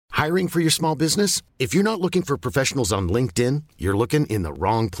Hiring for your small business? If you're not looking for professionals on LinkedIn, you're looking in the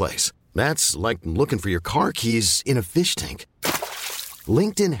wrong place. That's like looking for your car keys in a fish tank.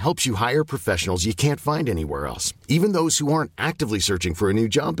 LinkedIn helps you hire professionals you can't find anywhere else, even those who aren't actively searching for a new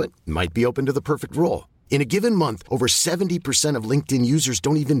job but might be open to the perfect role. In a given month, over 70% of LinkedIn users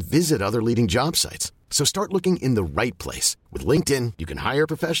don't even visit other leading job sites. So start looking in the right place. With LinkedIn, you can hire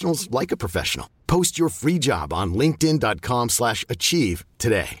professionals like a professional. Post your free job on linkedin.com/achieve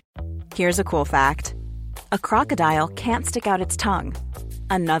today. Here's a cool fact. A crocodile can't stick out its tongue.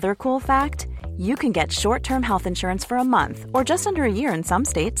 Another cool fact, you can get short-term health insurance for a month or just under a year in some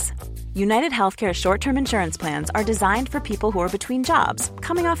states. United Healthcare short-term insurance plans are designed for people who are between jobs,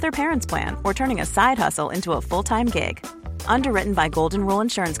 coming off their parents' plan, or turning a side hustle into a full-time gig. Underwritten by Golden Rule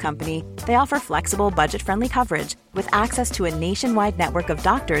Insurance Company, they offer flexible, budget-friendly coverage with access to a nationwide network of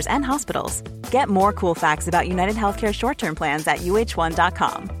doctors and hospitals. Get more cool facts about United Healthcare short-term plans at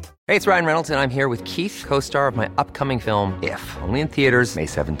uh1.com. Hey, it's Ryan Reynolds, and I'm here with Keith, co-star of my upcoming film, If, only in theaters May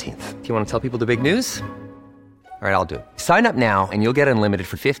 17th. Do you want to tell people the big news? All right, I'll do it. Sign up now and you'll get unlimited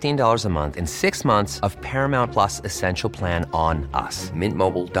for $15 a month and 6 months of Paramount Plus Essential Plan on us.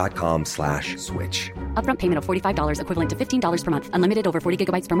 MintMobile.com/switch. Upfront payment of $45 equivalent to $15 per month. Unlimited over 40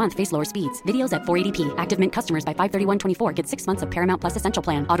 gigabytes per month. Face lower speeds. Videos at 480p. Active Mint customers by 531.24 get 6 months of Paramount Plus Essential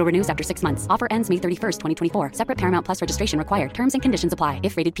Plan. Auto renews after 6 months. Offer ends May 31st, 2024. Separate Paramount Plus registration required. Terms and conditions apply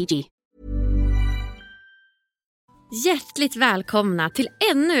if rated PG. Hjärtligt välkomna till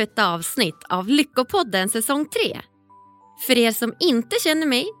ännu ett avsnitt av Lyckopodden säsong 3. För er som inte känner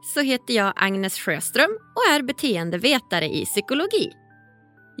mig så heter jag Agnes Sjöström och är beteendevetare i psykologi.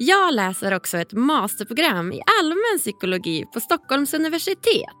 Jag läser också ett masterprogram i allmän psykologi på Stockholms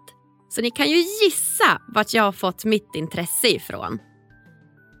universitet. Så ni kan ju gissa vart jag har fått mitt intresse ifrån.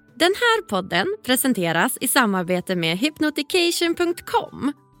 Den här podden presenteras i samarbete med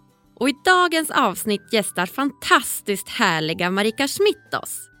hypnotication.com. Och i dagens avsnitt gästar fantastiskt härliga Marika Smith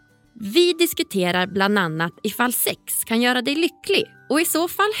oss. Vi diskuterar bland annat ifall sex kan göra dig lycklig och i så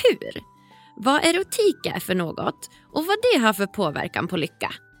fall hur. Vad erotik är för något och vad det har för påverkan på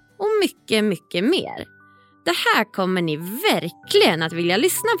lycka. Och mycket, mycket mer. Det här kommer ni verkligen att vilja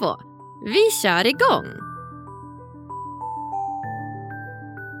lyssna på. Vi kör igång!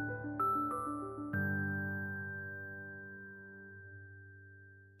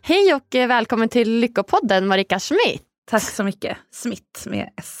 Hej och välkommen till Lyckopodden, Marika Smith. Tack så mycket. Smith med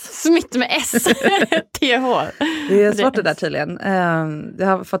S. Smith med S. TH. Det är svårt det där tydligen. Jag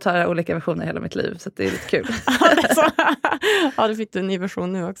har fått höra olika versioner hela mitt liv, så det är lite kul. Ja, du fick en ny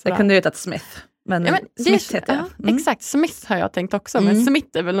version nu också. Jag kunde ju hetat Smith. Men, ja, men Smith heter jag. Exakt, Smith har jag tänkt också. Men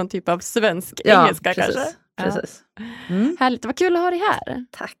Smith är väl någon typ av svensk-engelska precis, kanske. Precis. Härligt, vad kul att ha dig här.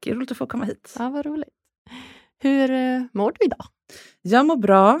 Tack, det är roligt att få komma hit. Ja, vad roligt. Hur mår du idag? Jag mår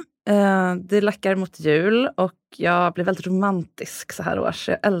bra. Det lackar mot jul och jag blir väldigt romantisk så här års.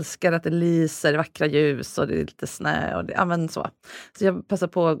 Jag älskar att det lyser vackra ljus och det är lite snö och det, ja, men så. Så jag passar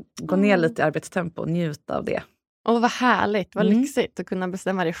på att gå ner lite i arbetstempo och njuta av det. Och vad härligt, vad lyxigt att kunna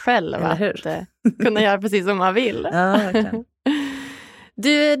bestämma dig själv. Eller hur? Att kunna göra precis som man vill. Ja, verkligen.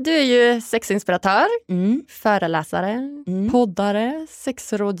 Du är ju sexinspiratör, föreläsare, poddare,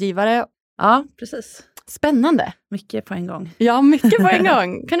 sexrådgivare. Ja, precis. Spännande. Mycket på en gång. Ja, mycket på en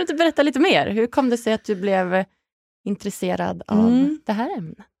gång. Kan du inte berätta lite mer? Hur kom det sig att du blev intresserad av det här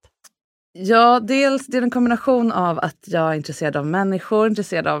ämnet? Ja, dels det är en kombination av att jag är intresserad av människor,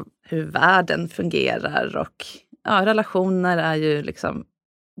 intresserad av hur världen fungerar och ja, relationer är ju liksom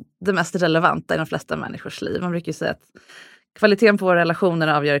det mest relevanta i de flesta människors liv. Man brukar ju säga att kvaliteten på våra relationer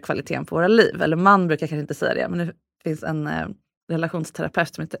avgör kvaliteten på våra liv. Eller man brukar kanske inte säga det, men det finns en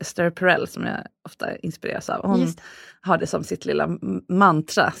relationsterapeut som heter Esther Perel som jag ofta inspireras av. Hon har det som sitt lilla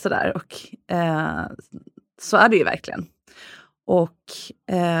mantra sådär. Och så är det ju verkligen. Och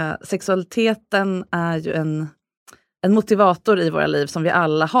sexualiteten är ju en motivator i våra liv som vi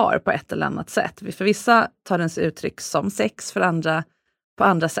alla har på ett eller annat sätt. För vissa tar den sig uttryck som sex, för andra på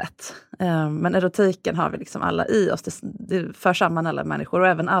andra sätt. Men erotiken har vi liksom alla i oss. Det för samman alla människor och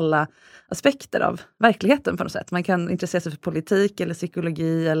även alla aspekter av verkligheten på något sätt. Man kan intressera sig för politik eller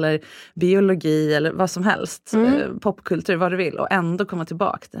psykologi eller biologi eller vad som helst. Popkultur, vad du vill. Och ändå komma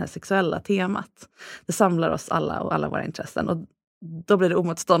tillbaka till det här sexuella temat. Det samlar oss alla och alla våra intressen. Och då blir det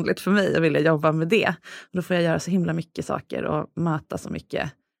omotståndligt för mig att vilja jobba med det. Och då får jag göra så himla mycket saker och möta så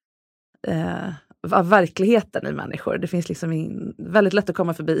mycket av verkligheten i människor. Det finns liksom väldigt lätt att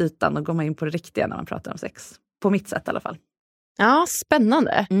komma förbi ytan och komma in på det riktiga när man pratar om sex. På mitt sätt i alla fall. Ja,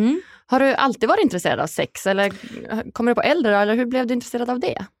 spännande. Har du alltid varit intresserad av sex eller kommer du på äldre eller hur blev du intresserad av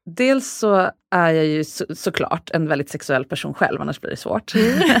det? Dels så är jag ju såklart en väldigt sexuell person själv, annars blir det svårt.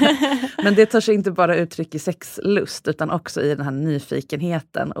 Men det tar sig inte bara uttryck i sexlust utan också i den här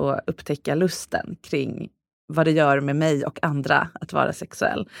nyfikenheten och upptäcka lusten kring vad det gör med mig och andra att vara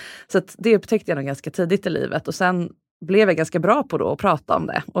sexuell. Så att det upptäckte jag nog ganska tidigt i livet och sen blev jag ganska bra på då att prata om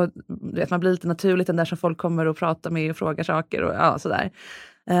det. Och vet, man blir lite naturligt den där som folk kommer och pratar med och frågar saker och ja, sådär.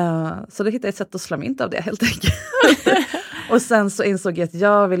 Så då hittade jag ett sätt att slå mynt av det helt enkelt. Och sen så insåg jag att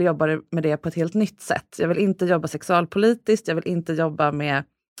jag vill jobba med det på ett helt nytt sätt. Jag vill inte jobba sexualpolitiskt, jag vill inte jobba med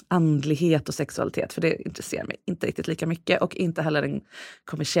andlighet och sexualitet, för det intresserar mig inte riktigt lika mycket och inte heller den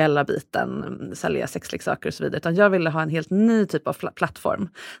kommersiella biten, sälja sexleksaker och så vidare, utan jag ville ha en helt ny typ av plattform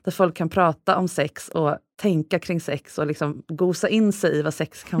där folk kan prata om sex och tänka kring sex och liksom gosa in sig i vad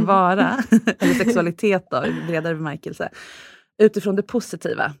sex kan vara eller sexualitet då, i bredare bemärkelse, utifrån det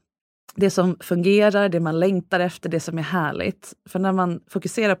positiva. Det som fungerar, det man längtar efter, det som är härligt. För när man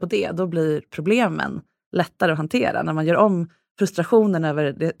fokuserar på det, då blir problemen lättare att hantera. När man gör om frustrationen över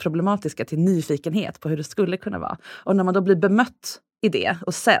det problematiska till nyfikenhet på hur det skulle kunna vara. Och när man då blir bemött i det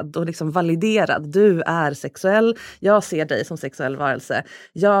och sedd och liksom validerad. Du är sexuell, jag ser dig som sexuell varelse.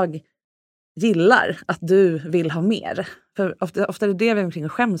 Jag gillar att du vill ha mer. För ofta är det det vi omkring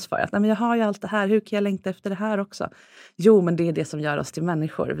och skäms för. Att nej, men jag har ju allt det här, hur kan jag längta efter det här också? Jo, men det är det som gör oss till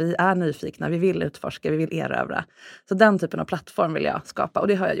människor. Vi är nyfikna, vi vill utforska, vi vill erövra. Så den typen av plattform vill jag skapa och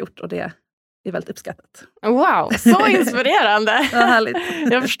det har jag gjort och det är väldigt uppskattat. Wow, så inspirerande. Ja, härligt.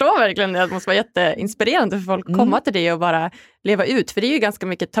 Jag förstår verkligen det, att det måste vara jätteinspirerande för folk att komma till det och bara leva ut. För det är ju ganska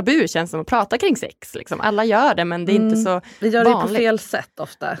mycket tabu känns som att prata kring sex. Liksom. Alla gör det, men det är inte så vanligt. Vi gör det på fel sätt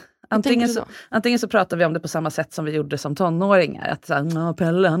ofta. Antingen så pratar vi om det på samma sätt som vi gjorde som tonåringar. Att såhär,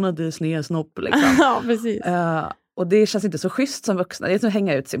 Pelle han hade sned snopp liksom. Ja, precis. Och det känns inte så schysst som vuxna. Det är som att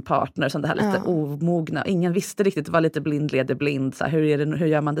hänga ut sin partner som det här lite omogna. Ingen visste riktigt, det var lite blind leder blind. Så här, hur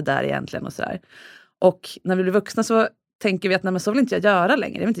gör man det där egentligen och sådär. Och när vi blir vuxna så tänker vi att nej, men så vill inte jag göra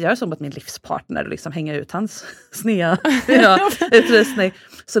längre. Jag vill inte göra så mot min livspartner och liksom hänga ut hans snea utrustning.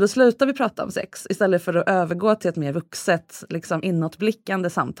 Så då slutar vi prata om sex istället för att övergå till ett mer vuxet, liksom inåtblickande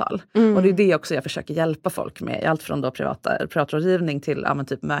samtal. Och det är det också jag försöker hjälpa folk med. Allt från då privatrådgivning till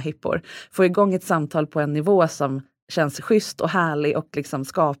typ möhippor. Få igång ett samtal på en nivå som känns schysst och härlig och liksom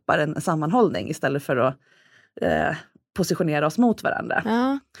skapar en sammanhållning istället för att positionera oss mot varandra.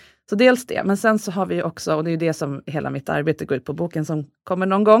 Ja. Så dels det, men sen så har vi ju också, och det är ju det som hela mitt arbete går ut på, boken som kommer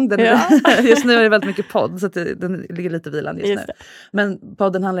någon gång. Just nu är det väldigt mycket podd så att den ligger lite vilande just nu. Men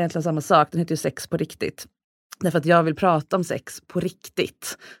podden handlar egentligen om samma sak, den heter ju Sex på riktigt. Därför att jag vill prata om sex på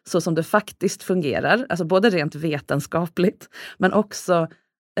riktigt, så som det faktiskt fungerar, alltså både rent vetenskapligt, men också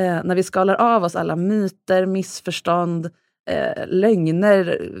när vi skalar av oss alla myter, missförstånd,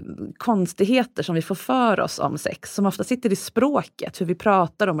 lögner, konstigheter som vi får för oss om sex, som ofta sitter i språket, hur vi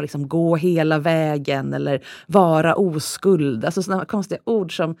pratar om att liksom gå hela vägen eller vara oskuld, alltså sådana konstiga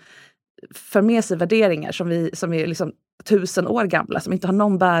ord som för med sig värderingar som är liksom 1000 år gamla, som inte har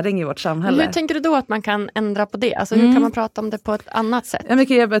någon bäring i vårt samhälle. Men hur tänker du då att man kan ändra på det? Alltså hur kan man prata om det på ett annat sätt? Jag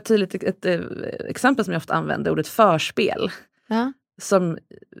kan ge ett exempel som jag ofta använder, ordet förspel. Ja. Som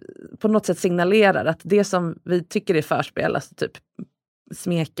på något sätt signalerar att det som vi tycker är förspel, alltså typ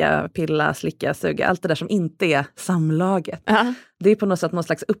smeka, pilla, slicka, suga, allt det där som inte är samlaget. Det är på något sätt någon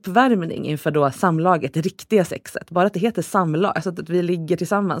slags uppvärmning inför då samlaget, det riktiga sexet. Bara att det heter samlag, alltså att vi ligger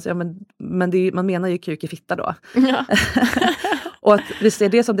tillsammans. Ja, men det är, man menar ju kuk i fitta då. Ja. Och att vi ser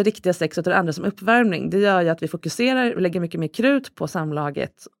det som det riktiga sexet och det andra som uppvärmning, det gör ju att vi fokuserar, vi lägger mycket mer krut på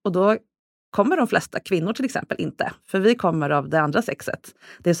samlaget. Och då kommer de flesta kvinnor till exempel inte. För vi kommer av det andra sexet.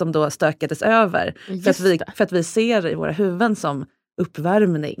 Det som då stökades över. För att vi ser i våra huvuden som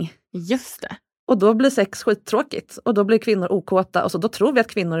uppvärmning. Just det. Och då blir sex skittråkigt. Och då blir kvinnor okåta. Och så då tror vi att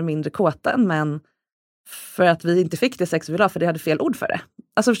kvinnor är mindre kåta än män. För att vi inte fick det sex vi ville ha. För det hade fel ord för det.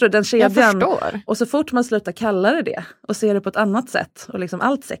 Alltså förstår du, den kedjan. Jag förstår. Och så fort man slutar kalla det. Och ser det på ett annat sätt. Och liksom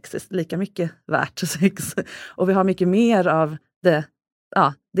allt sex är lika mycket värt sex. Och vi har mycket mer av det.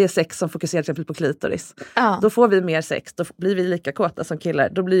 Ja, det är sex som fokuserar till exempel på klitoris. Ja. Då får vi mer sex, då blir vi lika kåta som killar.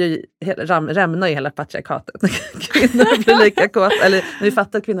 Då blir ju rämnar ju hela patriarkatet. Kvinnor blir lika kåta, eller när vi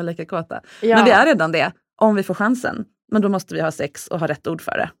fattar att kvinnor är lika kåta. Ja. Men vi är redan det, om vi får chansen. Men då måste vi ha sex och ha rätt ord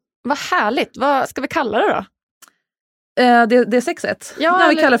för det. Vad härligt, vad ska vi kalla det då? Det är sexet. Ja,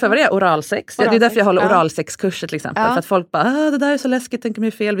 vi kallar det för vad det är, oralsex. Det är därför jag håller oralsexkurser till exempel. För att folk bara, det där är så läskigt, tänker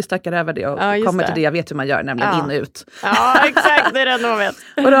mig fel, vi stackar över det och kommer till det, jag vet hur man gör, nämligen in och ut. Ja, exakt, det är det jag vet.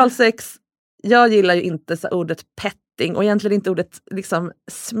 Oralsex, jag gillar ju inte så ordet petting och egentligen inte ordet liksom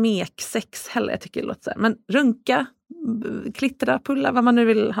smeksex heller, jag tycker det låter så här. Men runka, klittra, pulla, vad man nu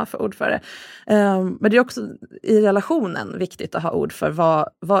vill ha för ord för det. Men det är också i relationen viktigt att ha ord för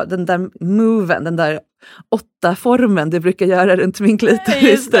vad den där moven, den där 8-formen det brukar göra runt min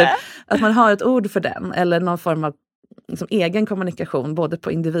klitoris. Att man har ett ord för den, eller någon form av liksom egen kommunikation, både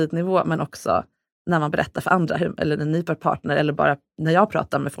på individnivå men också när man berättar för andra, eller en ny partner, eller bara när jag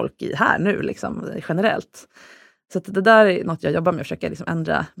pratar med folk här nu, liksom, generellt. Så att det där är något jag jobbar med, att försöka liksom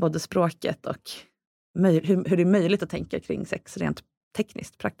ändra både språket och hur det är möjligt att tänka kring sex rent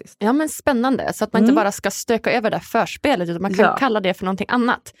tekniskt, praktiskt. Ja, men spännande. Så att man inte bara ska stöka över det förspelet, utan man kan kalla det för någonting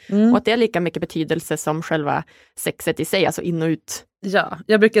annat. Och att det är lika mycket betydelse som själva sexet i sig, alltså in och ut. Ja,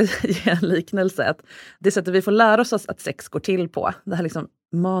 jag brukar ge en liknelse att det sättet vi får lära oss att sex går till på, det här liksom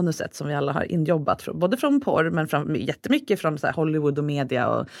manuset som vi alla har injobbat från, både från porr men jättemycket från så här Hollywood och media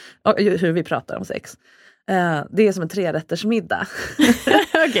och hur vi pratar om sex. Det är som en 3-rättersmiddag.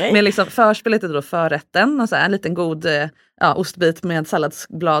 Okay. Med liksom förspelet är då förrätten och så här, en liten god ostbit med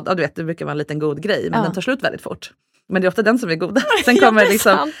salladsblad. Ja, du vet, det brukar vara en liten god grej, men den tar slut väldigt fort. Men det är ofta den som är god.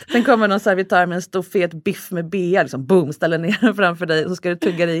 Sen kommer någon servitör med en stor fet biff med bea, liksom boom, ställer ner den framför dig och så ska du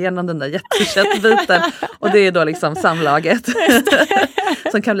tugga dig igenom den där jätteköttbiten. Och det är då liksom samlaget.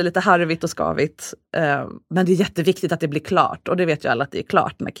 Som kan bli lite harvigt och skavigt. Men det är jätteviktigt att det blir klart. Och det vet ju alla att det är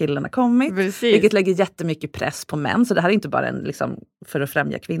klart när killen har kommit. Precis. Vilket lägger jättemycket press på män. Så det här är inte bara en, liksom, för att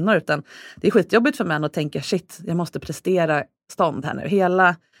främja kvinnor, utan det är skitjobbigt för män att tänka, shit, jag måste prestera stånd här nu.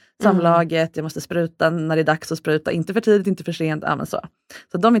 Hela samlaget, jag måste spruta när det är dags att spruta, inte för tidigt, inte för sent, men så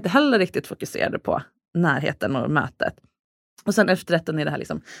de är inte heller riktigt fokuserade på närheten och mötet. Och sen efterrätten är det här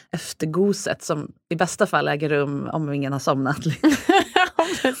liksom eftergoset som i bästa fall äger rum om ingen har somnat.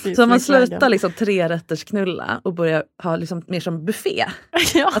 Precis, så man slutar liksom 3-rätters knulla och börjar ha liksom mer som buffé.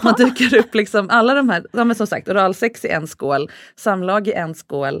 Att man dukar upp liksom alla de här, men som sagt, oralsex i en skål, samlag i en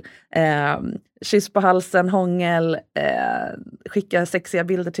skål, kyss på halsen, hångel, skicka sexiga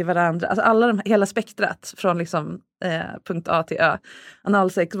bilder till varandra. Alltså alla de här, hela spektrat från liksom punkt A till Ö.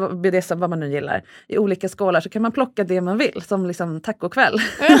 Analsex, BDSM, vad man nu gillar. I olika skålar så kan man plocka det man vill, som liksom tacokväll.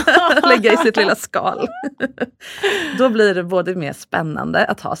 Lägga i sitt lilla skal. Då blir det både mer spännande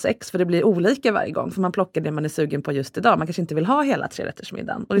att ha sex, för det blir olika varje gång. För man plockar det man är sugen på just idag. Man kanske inte vill ha hela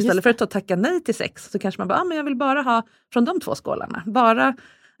 3-rättersmiddagen. Och istället för att tacka nej till sex så kanske man bara, men jag vill bara ha från de 2 skålarna.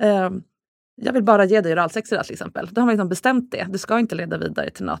 Jag vill bara ge dig oralsex idag till exempel. Då har man liksom bestämt det. Det ska inte leda vidare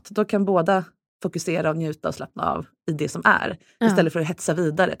till något. Då kan båda fokusera och njuta och slappna av i det som är. Istället för att hetsa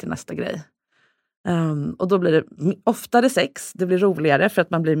vidare till nästa grej. Och då blir det oftare sex. Det blir roligare för att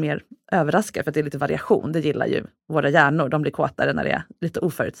man blir mer överraskad. För att det är lite variation. Det gillar ju våra hjärnor. De blir kåtare när det är lite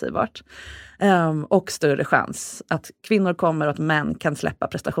oförutsägbart. Och större chans att kvinnor kommer och att män kan släppa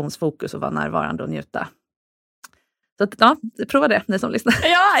prestationsfokus och vara närvarande och njuta. Så att, prova det, ni som lyssnar.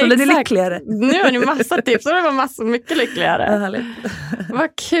 Ja, så blir ni lyckligare. Nu har ni massa tips, och det var mycket lyckligare.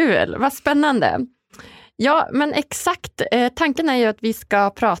 Vad kul, vad spännande. Ja, men exakt. Tanken är ju att vi ska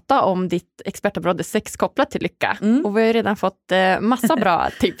prata om ditt expertområde sex kopplat till lycka. Och vi har ju redan fått massa bra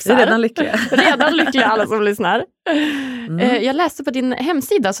tips här. Redan lyckliga alla som lyssnar. Jag läste på din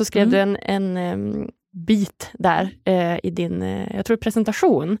hemsida så skrev du en bit där i din, jag tror,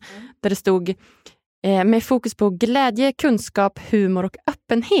 presentation. Där det stod: med fokus på glädje, kunskap, humor och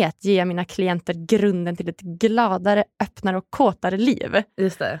öppenhet ger jag mina klienter grunden till ett gladare, öppnare och kåtare liv.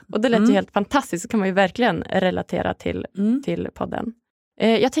 Just det. Och det lät ju helt fantastiskt, så kan man ju verkligen relatera till podden.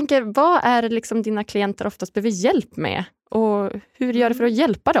 Jag tänker, vad är liksom dina klienter oftast behöver hjälp med? Och hur gör du för att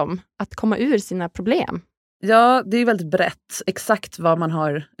hjälpa dem att komma ur sina problem? Ja, det är väldigt brett. Exakt vad man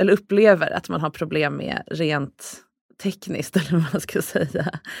har, eller upplever att man har problem med rent tekniskt, eller vad man ska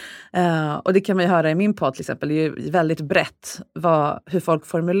säga. Och det kan man ju höra i min podd till exempel. Det är ju väldigt brett hur folk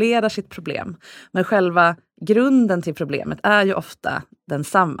formulerar sitt problem. Men själva grunden till problemet är ju ofta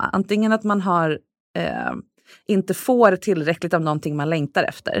densamma. Antingen att man har inte får tillräckligt av någonting man längtar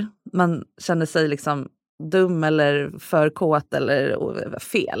efter. Man känner sig liksom dum eller för kåt eller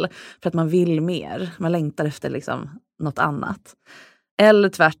fel. För att man vill mer. Man längtar efter liksom något annat. Eller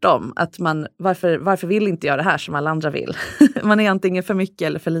tvärtom, att man, varför vill inte jag det här som alla andra vill? Man är antingen för mycket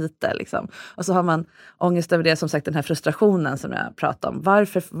eller för lite. Liksom. Och så har man ångest över det, som sagt, den här frustrationen som jag pratade om.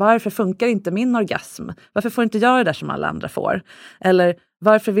 Varför funkar inte min orgasm? Varför får inte jag det där som alla andra får? Eller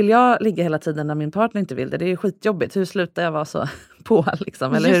varför vill jag ligga hela tiden när min partner inte vill det? Det är ju skitjobbigt. Hur slutar jag vara så på?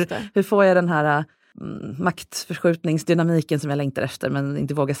 Liksom? Eller hur får jag den här maktförskjutningsdynamiken som jag längtar efter, men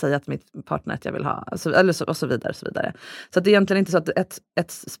inte vågar säga till mitt partner att jag vill ha, och så vidare. Så det är egentligen inte så att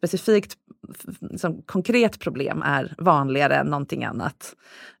ett specifikt liksom, konkret problem är vanligare än någonting annat,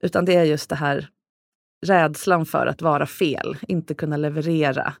 utan det är just det här rädslan för att vara fel, inte kunna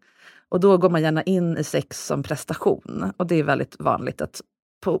leverera. Och då går man gärna in i sex som prestation. Och det är väldigt vanligt att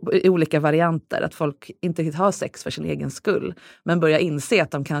i olika varianter att folk inte riktigt har sex för sin egen skull. Men börjar inse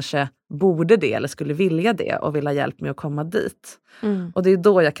att de kanske borde det eller skulle vilja det och vill ha hjälp med att komma dit. Och det är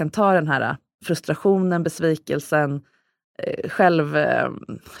då jag kan ta den här frustrationen, besvikelsen,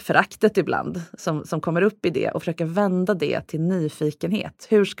 självföraktet ibland som kommer upp i det och försöka vända det till nyfikenhet.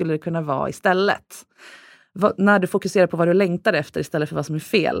 Hur skulle det kunna vara istället? När du fokuserar på vad du längtar efter istället för vad som är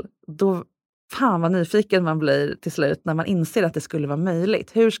fel, då fan vad nyfiken man blir till slut när man inser att det skulle vara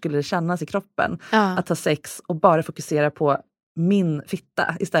möjligt. Hur skulle det kännas i kroppen att ha sex och bara fokusera på min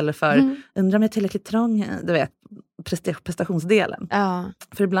fitta istället för undrar om jag är tillräckligt trång, du vet, prestationsdelen.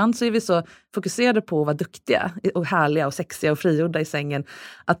 För ibland så är vi så fokuserade på att vara duktiga och härliga och sexiga och frigjorda i sängen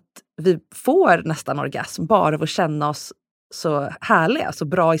att vi får nästan orgasm bara av att känna oss så härliga, så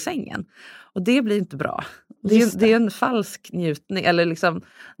bra i sängen. Och det blir inte bra. Det är en falsk njutning. Eller liksom,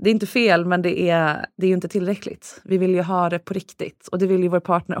 det är inte fel, men det är ju inte tillräckligt. Vi vill ju ha det på riktigt. Och det vill ju vår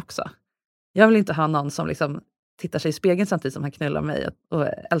partner också. Jag vill inte ha någon som liksom tittar sig i spegeln samtidigt som han knullar mig och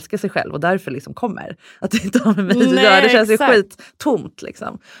älskar sig själv. Och därför liksom kommer att det inte har med mig att göra. Det känns ju skittomt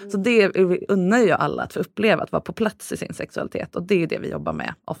liksom. Så det unnar ju alla att få uppleva, att vara på plats i sin sexualitet. Och det är det vi jobbar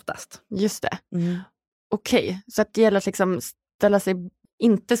med oftast. Just det. Okej, så att det gäller att liksom ställa sig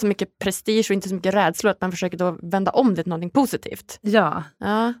inte så mycket prestige och inte så mycket rädsla, att man försöker då vända om det till någonting positivt. Ja,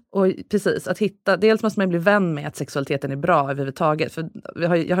 och precis. Att hitta, dels måste man bli vän med att sexualiteten är bra överhuvudtaget. För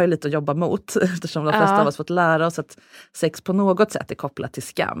jag har ju lite att jobba mot eftersom de flesta av oss fått lära oss att sex på något sätt är kopplat till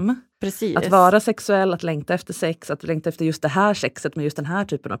skam. Precis. Att vara sexuell, att längta efter sex, att längta efter just det här sexet med just den här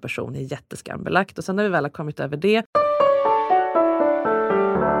typen av person är jätteskambelagt. Och sen när vi väl har kommit över det.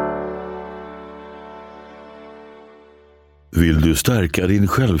 Vill du stärka din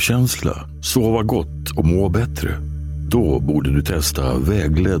självkänsla, sova gott och må bättre? Då borde du testa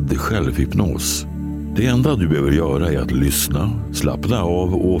vägledd självhypnos. Det enda du behöver göra är att lyssna, slappna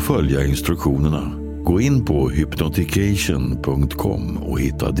av och följa instruktionerna. Gå in på hypnotication.com och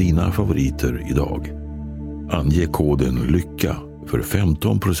hitta dina favoriter idag. Ange koden LYCKA för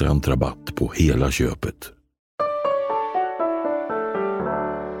 15% rabatt på hela köpet.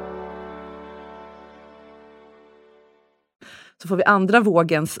 Så får vi andra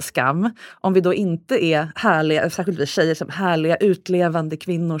vågens skam. Om vi då inte är härliga, särskilt vi tjejer, som härliga utlevande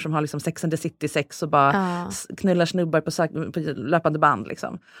kvinnor som har liksom Sex and the City sex och bara knullar snubbar på löpande band.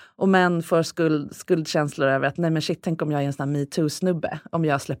 Liksom. Och män får skuldkänslor över att nej men shit, tänk om jag är en sån här MeToo-snubbe. Om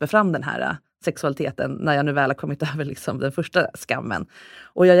jag släpper fram den här sexualiteten när jag nu väl har kommit över liksom den första skammen.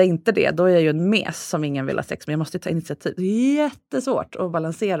 Och gör jag inte det, då är jag ju en mes som ingen vill ha sex med. Jag måste ta initiativ. Det är jättesvårt att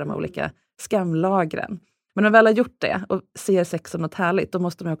balansera de olika skamlagren. Men när man väl har gjort det och ser sex som något härligt, då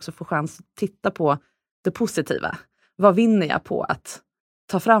måste man också få chans att titta på det positiva. Vad vinner jag på att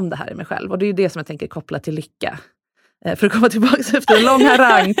ta fram det här i mig själv? Och det är ju det som jag tänker koppla till lycka. För att komma tillbaka efter en lång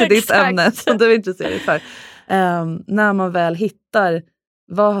harang till ditt ämne som du är intresserad för. När man väl hittar,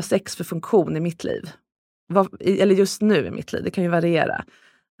 vad har sex för funktion i mitt liv? Eller just nu i mitt liv, det kan ju variera.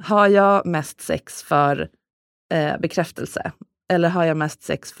 Har jag mest sex för bekräftelse? Eller har jag mest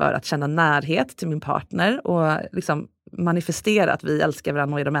sex för att känna närhet till min partner och liksom manifestera att vi älskar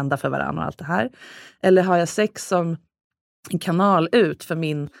varandra och är de enda för varandra och allt det här? Eller har jag sex som en kanal ut för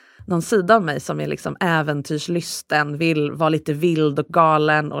någon sida av mig som är liksom äventyrslysten, vill vara lite vild och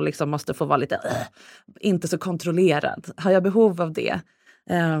galen och liksom måste få vara lite inte så kontrollerad. Har jag behov av det,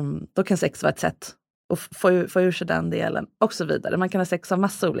 då kan sex vara ett sätt att få ur sig den delen och så vidare. Man kan ha sex av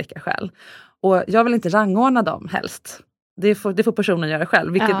massa olika skäl. Och jag vill inte rangordna dem helst. Det får personen göra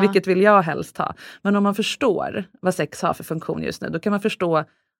själv. Vilket vill jag helst ha. Men om man förstår vad sex har för funktion just nu, då kan man förstå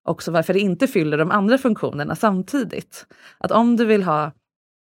också varför det inte fyller de andra funktionerna samtidigt. Att om du vill ha,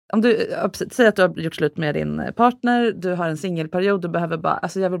 säg att du har gjort slut med din partner, du har en singelperiod, du behöver bara,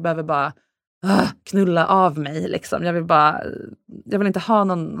 alltså jag behöver bara knulla av mig liksom. Jag vill inte ha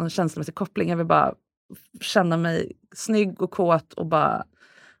någon känslomässig koppling, jag vill bara känna mig snygg och kåt och bara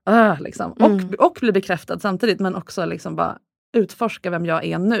liksom. Och bli bekräftad samtidigt, men också liksom bara utforska vem jag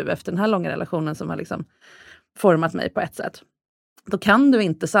är nu efter den här långa relationen som har liksom format mig på ett sätt. Då kan du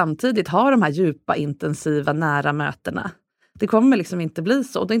inte samtidigt ha de här djupa, intensiva, nära mötena. Det kommer liksom inte bli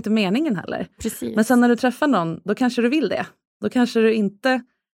så, och det är inte meningen heller. Precis. Men sen när du träffar någon, då kanske du vill det. Då kanske du inte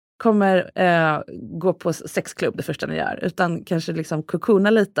kommer gå på sexklubb det första ni gör, utan kanske liksom kokona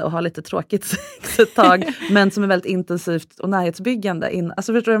lite och ha lite tråkigt sex ett tag, men som är väldigt intensivt och närhetsbyggande.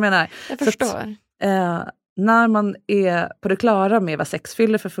 Alltså förstår du vad jag menar? Jag förstår. Så att, när man är på det klara med vad sex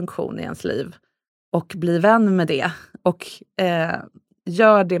fyller för funktion i ens liv och blir vän med det och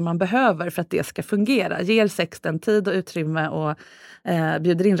gör det man behöver för att det ska fungera. Ger sex den tid och utrymme och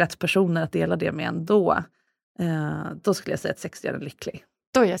bjuder in rätt personer att dela det med en, då skulle jag säga att sex gör en lycklig.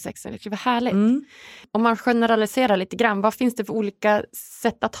 Då gör sex en lycklig, vad härligt. Om man generaliserar lite grann, vad finns det för olika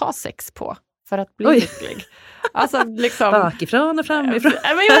sätt att ha sex på för att bli lycklig? Alltså liksom... Bakifrån och framifrån. Men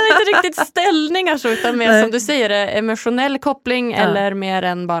jag vet inte riktigt ställningar så, utan mer som du säger, emotionell koppling eller mer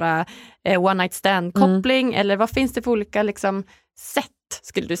än bara one night stand koppling. Eller vad finns det för olika liksom, sätt,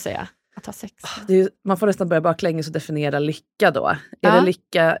 skulle du säga, att ha sex? Man får nästan börja baklänges och definiera lycka då. Är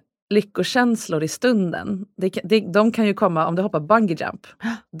det lyckokänslor i stunden? De kan ju komma om du hoppar bungee jump.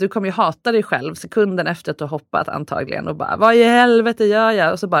 Du kommer ju hata dig själv sekunden efter att du har hoppat antagligen och bara, vad i helvete gör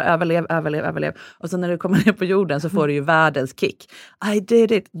jag? Och så bara överlev. Och så när du kommer ner på jorden så får du ju världens kick. I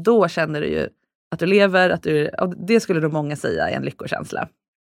did it. Då känner du ju att du lever, och det skulle nog många säga är en lyckokänsla.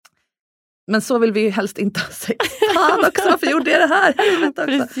 Men så vill vi ju helst inte ha sex. Fan också, varför gjorde jag det här?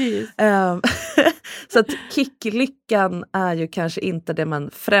 Precis. Så att kicklyckan är ju kanske inte det man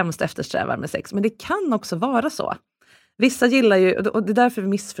främst eftersträvar med sex. Men det kan också vara så. Vissa gillar ju, och det är därför vi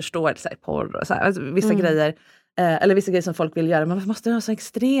missförstår så här, porr och så här, alltså, vissa grejer. Eller vissa grejer som folk vill göra. Men varför måste det vara så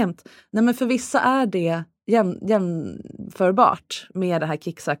extremt? Nej, men för vissa är det jämförbart med det här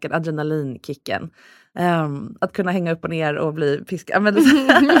kicksöken, adrenalinkicken. Att kunna hänga upp och ner och bli piskad.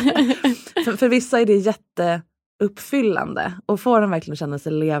 För vissa är det jätteuppfyllande och får de verkligen känna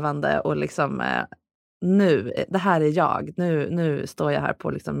sig levande och liksom nu, det här är jag, nu står jag här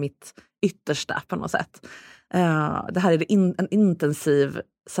på liksom mitt yttersta på något sätt. Det här är en intensiv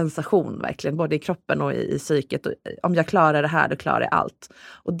sensation verkligen, både i kroppen och i psyket. Och om jag klarar det här, då klarar jag allt.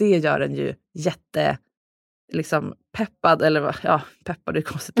 Och det gör en ju liksom peppad, eller peppad är ett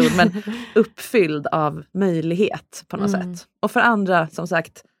konstigt ord, men uppfylld av möjlighet på något sätt. Och för andra, som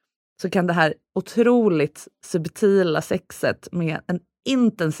sagt, så kan det här otroligt subtila sexet med en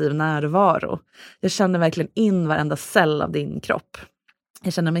intensiv närvaro. Jag känner verkligen in varenda cell av din kropp.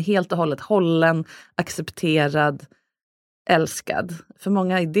 Jag känner mig helt och hållet hållen, accepterad, älskad. För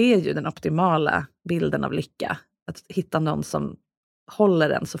många är det ju den optimala bilden av lycka. Att hitta någon som håller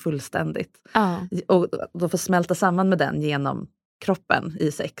den så fullständigt. Och då får smälta samman med den genom kroppen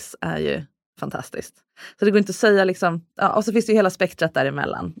i sex är ju fantastiskt. Så det går inte att säga liksom, och så finns det ju hela spektrat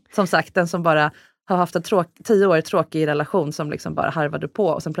däremellan. Som sagt, den som bara har haft en 10 år tråkig relation som liksom bara harvade på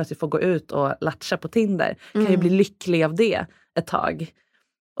och sen plötsligt får gå ut och latcha på Tinder kan ju bli lycklig av det ett tag.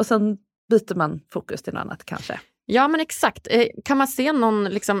 Och sen byter man fokus till något annat kanske. Ja, men exakt. Kan man se någon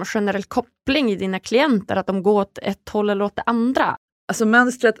liksom generell koppling i dina klienter, att de går åt ett håll eller åt det andra? Alltså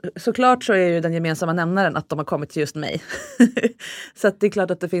mönstret, såklart så är ju den gemensamma nämnaren att de har kommit till just mig. Så att det är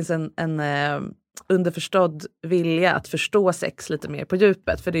klart att det finns en underförstådd vilja att förstå sex lite mer på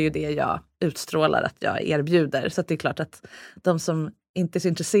djupet. För det är ju det jag utstrålar att jag erbjuder. Så att det är klart att de som inte är så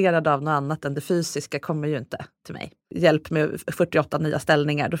intresserade av något annat än det fysiska kommer ju inte till mig. Hjälp med 48 nya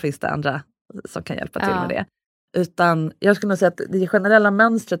ställningar, då finns det andra som kan hjälpa till med det. Utan jag skulle nog säga att det generella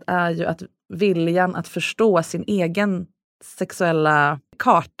mönstret är ju att viljan att förstå sin egen sexuella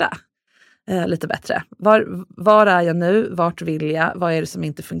karta lite bättre. Var är jag nu? Vart vill jag? Vad är det som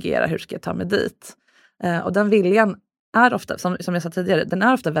inte fungerar? Hur ska jag ta mig dit? Och den viljan är ofta, som jag sa tidigare, den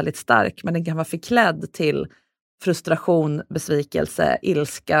är ofta väldigt stark, men den kan vara förklädd till frustration, besvikelse,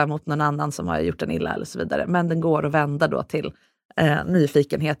 ilska mot någon annan som har gjort en illa eller så vidare. Men den går att vända då till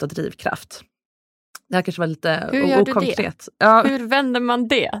nyfikenhet och drivkraft. Det här kanske var lite okonkret. Ja. Hur vänder man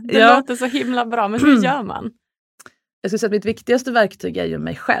det? Det låter så himla bra, men hur gör man? Jag skulle säga att mitt viktigaste verktyg är ju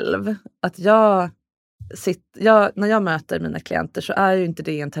mig själv. Att när jag möter mina klienter så är ju inte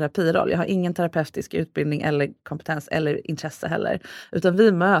det en terapiroll. Jag har ingen terapeutisk utbildning eller kompetens eller intresse heller. Utan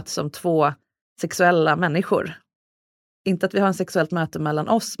vi möts som 2 sexuella människor. Inte att vi har en sexuellt möte mellan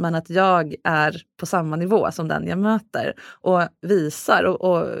oss, men att jag är på samma nivå som den jag möter. Och visar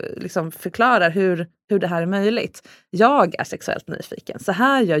och liksom förklarar hur det här är möjligt. Jag är sexuellt nyfiken. Så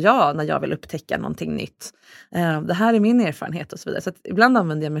här gör jag när jag vill upptäcka någonting nytt. Det här är min erfarenhet och så vidare. Så att ibland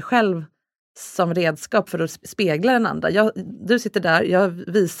använder jag mig själv som redskap för att spegla den andra. Du sitter där, jag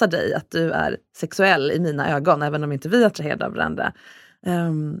visar dig att du är sexuell i mina ögon, även om inte vi är attraherade av varandra.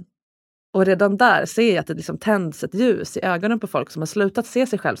 Och redan där ser jag att det liksom tänds ett ljus i ögonen på folk som har slutat se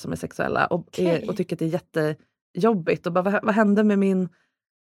sig själv som är sexuella och tycker att det är jättejobbigt. Och bara, vad händer med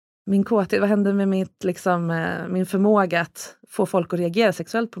min kåthet? Vad händer med min förmåga att få folk att reagera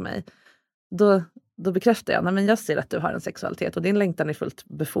sexuellt på mig? Då bekräftar jag, men jag ser att du har en sexualitet och din längtan är fullt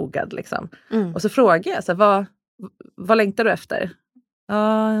befogad. Liksom. Och så frågar jag, så här, vad längtar du efter?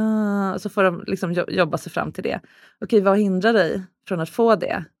 Så får de liksom jobba sig fram till det. Okej, vad hindrar dig från att få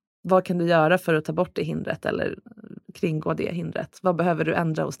det? Vad kan du göra för att ta bort det hindret eller kringgå det hindret? Vad behöver du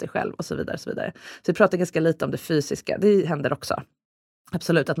ändra hos dig själv? Och så vidare, så vidare. Så vi pratar ganska lite om det fysiska. Det händer också.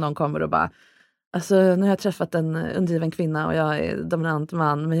 Absolut att någon kommer och bara, alltså nu har jag träffat en undergiven kvinna och jag är dominant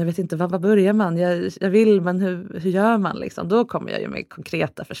man, men jag vet inte, vad börjar man? Jag vill, men hur gör man liksom? Då kommer jag ju med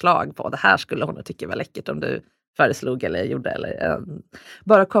konkreta förslag på, det här skulle hon tycka var läckert om du föreslog eller gjorde, eller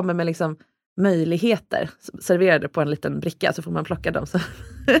bara kommer med liksom möjligheter serverade på en liten bricka, så får man plocka dem så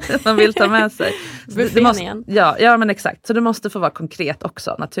man vill ta med sig. Det måste, ja, men exakt. Så det måste få vara konkret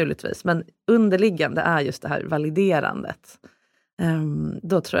också, naturligtvis. Men underliggande är just det här validerandet.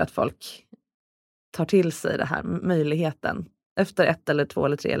 Då tror jag att folk tar till sig det här möjligheten. Efter 1 eller 2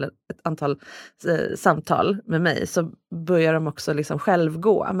 eller 3 eller ett antal samtal med mig, så börjar de också liksom själv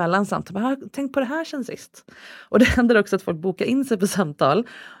gå mellan samtal. Tänk på det här sen sist. Och det händer också att folk bokar in sig på samtal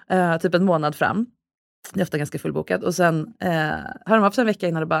typ en månad fram. Det är ofta ganska fullbokat. Och sen hör de av sig en vecka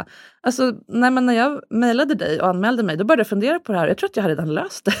innan och bara, alltså nej, men när jag mejlade dig och anmälde mig, då började jag fundera på det här. Jag tror att jag redan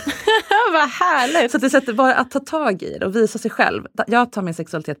löst det. Vad härligt! Så att det sätter bara att ta tag i det och visa sig själv. Jag tar min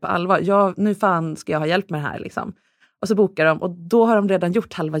sexualitet på allvar. Nu fan ska jag ha hjälp med det här liksom. Och så bokar de, och då har de redan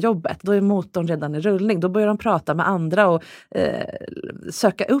gjort halva jobbet. Då är motorn redan i rullning. Då börjar de prata med andra och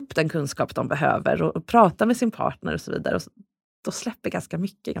söka upp den kunskap de behöver. Och prata med sin partner och så vidare. Och då släpper ganska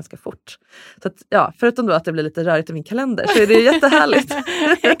mycket ganska fort. Så att, ja, förutom då att det blir lite rörigt i min kalender, så är det jättehärligt.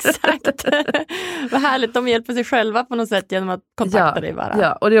 Exakt. Vad härligt, de hjälper sig själva på något sätt genom att kontakta dig bara.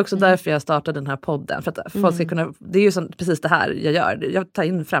 Ja, och det är också därför jag startade den här podden. För att folk ska kunna, det är ju precis det här jag gör. Jag tar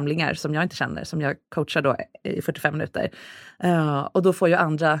in främlingar som jag inte känner, som jag coachar då i 45 minuter. Och då får ju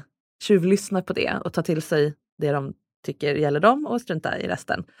andra tjuvlyssna på det och ta till sig det de tycker gäller dem och strunta i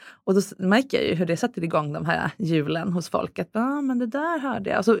resten. Och då märker jag ju hur det sätter igång de här hjulen hos folk. Att men det där hörde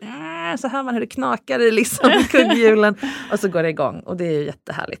jag. Och så hör man hur det knakar i liksom kugghjulen. Och så går det igång. Och det är ju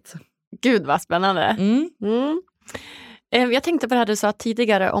jättehärligt. Gud vad spännande. Jag tänkte på det här du sa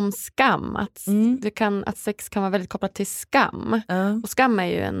tidigare om skam. Att sex kan vara väldigt kopplat till skam. Och skam är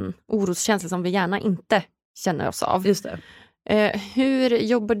ju en oroskänsla som vi gärna inte känner oss av. Just det. Hur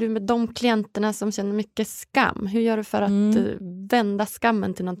jobbar du med de klienterna som känner mycket skam? Hur gör du för att vända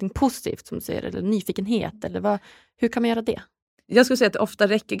skammen till någonting positivt, som du säger, eller nyfikenhet? Eller hur kan man göra det? Jag skulle säga att det ofta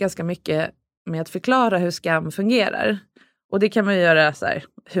räcker ganska mycket med att förklara hur skam fungerar. Och det kan man ju göra så här,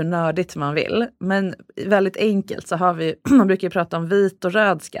 hur nördigt man vill. Men väldigt enkelt så har vi, man brukar ju prata om vit och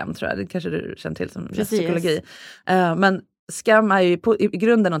röd skam, tror jag. Det kanske du känner till som psykologi. Men skam är ju i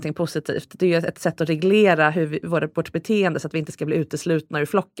grunden någonting positivt. Det är ju ett sätt att reglera vårt beteende så att vi inte ska bli uteslutna ur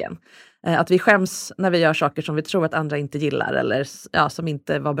flocken. Att vi skäms när vi gör saker som vi tror att andra inte gillar eller som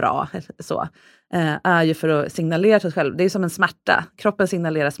inte var bra. Så, är ju för att signalera till oss själv. Det är som en smärta. Kroppen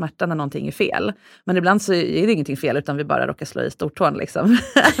signalerar smärta när någonting är fel. Men ibland så är det ingenting fel, utan vi bara råkar slå i stortån liksom.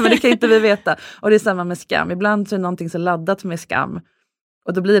 Men det kan inte vi veta. Och det är samma med skam. Ibland så är någonting så laddat med skam.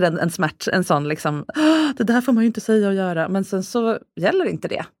 Och då blir det en smärt, en sån liksom, det där får man ju inte säga och göra. Men sen så gäller inte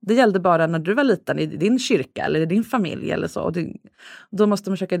det. Det gällde bara när du var liten i din kyrka eller i din familj eller så. Och då måste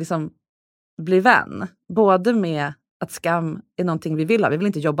man försöka liksom bli vän. Både med att skam är någonting vi vill ha. Vi vill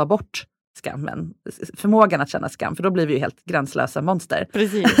inte jobba bort skammen. Förmågan att känna skam. För då blir vi ju helt gränslösa monster.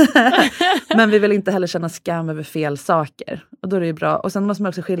 Precis. Men vi vill inte heller känna skam över fel saker. Och då är det ju bra. Och sen måste man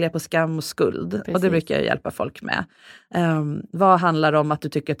också skilja på skam och skuld. Precis. Och det brukar jag hjälpa folk med. Vad handlar om att du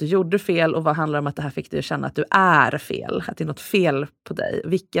tycker att du gjorde fel? Och vad handlar om att det här fick dig att känna att du är fel? Att det är något fel på dig?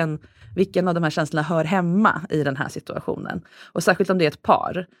 Vilken av de här känslorna hör hemma i den här situationen? Och särskilt om det är ett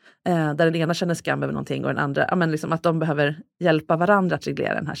par. Där den ena känner skam över någonting och den andra. Men liksom att de behöver hjälpa varandra att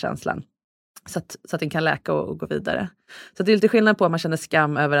reglera den här känslan. Så att den kan läka och gå vidare. Så det är lite skillnad på om man känner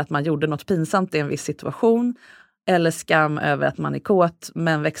skam över att man gjorde något pinsamt i en viss situation. Eller skam över att man är kåt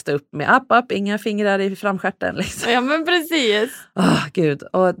men växte upp med inga fingrar i framstjärten. Liksom. Ja men precis. Gud.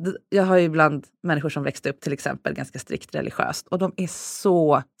 Och jag har ju ibland människor som växte upp till exempel ganska strikt religiöst. Och de är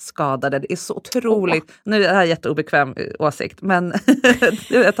så skadade. Det är så otroligt. Nu är det här jätteobekväm åsikt. Men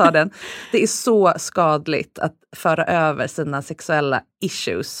jag tar den. Det är så skadligt att föra över sina sexuella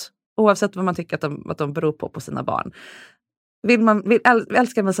issues. Oavsett vad man tycker att de beror på sina barn.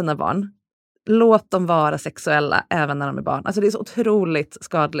 Älskar man sina barn, låt dem vara sexuella även när de är barn. Alltså det är så otroligt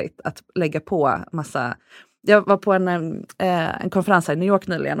skadligt att lägga på massa. Jag var på en konferens här i New York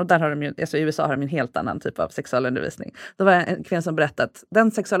nyligen, och där har de ju, alltså i USA har de en helt annan typ av sexualundervisning. Det var en kvinna som berättade att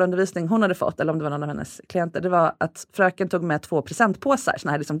den sexualundervisning hon hade fått, eller om det var någon av hennes klienter, det var att fröken tog med 2 presentpåsar,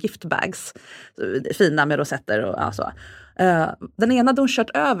 såna här liksom giftbags, fina med rosetter och så. Den ena hade hon kört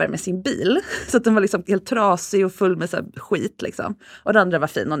över med sin bil, så att den var liksom helt trasig och full med så här skit liksom. Och den andra var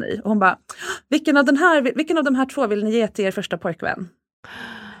fin och ny. Och hon bara, vilken av de här 2 vill ni ge till er första pojkvän?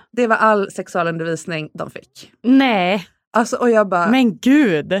 Det var all sexualundervisning de fick. Nej. Alltså, och jag bara... Men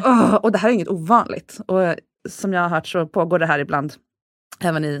gud! Och det här är inget ovanligt. Och som jag har hört så pågår det här ibland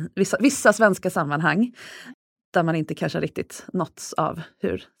även i vissa svenska sammanhang. Där man inte kanske riktigt nåtts av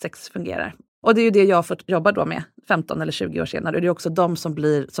hur sex fungerar. Och det är ju det jag har fått jobba då med 15 eller 20 år senare. Och det är också de som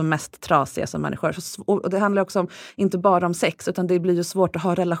blir som mest trasiga som människor. Och det handlar också om, inte bara om sex, utan det blir ju svårt att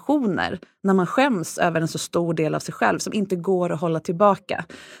ha relationer när man skäms över en så stor del av sig själv som inte går att hålla tillbaka.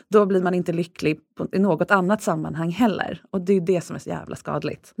 Då blir man inte lycklig i något annat sammanhang heller. Och det är ju det som är så jävla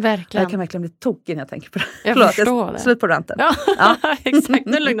skadligt. Verkligen. Jag kan verkligen bli tokig när jag tänker på det. Jag förstår det. Slut på ranten. Ja. Exakt.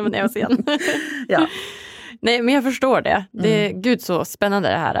 Nu lugnar man ner oss igen. Ja. Nej, men jag förstår det. Det är gud så spännande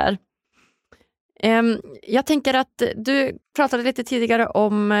det här är. Jag tänker att du pratade lite tidigare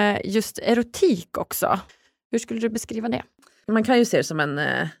om just erotik också. Hur skulle du beskriva det? Man kan ju se det som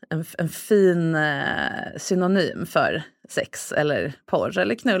en fin synonym för sex eller porr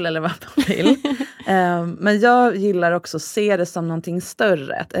eller knull eller vad man vill. Men jag gillar också att se det som någonting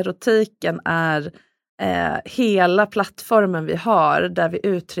större. Att erotiken är hela plattformen vi har där vi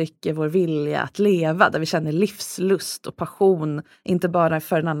uttrycker vår vilja att leva, där vi känner livslust och passion, inte bara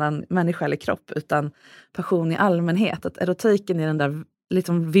för en annan människa eller kropp utan passion i allmänhet. Att erotiken är den där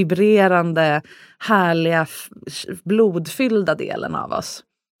liksom vibrerande, härliga, blodfyllda delen av oss.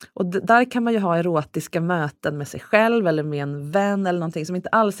 Och där kan man ju ha erotiska möten med sig själv eller med en vän eller någonting som inte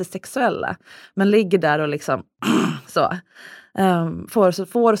alls är sexuella, men ligger där och liksom så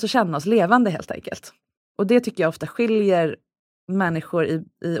får oss att känna oss levande helt enkelt. Och det tycker jag ofta skiljer människor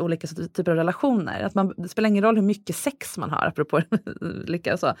i olika typer av relationer. Att det spelar ingen roll hur mycket sex man har, apropå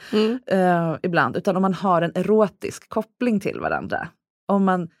lycka och så, ibland. Utan om man har en erotisk koppling till varandra. Om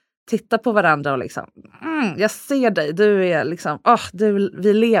man tittar på varandra och liksom, jag ser dig, du är liksom,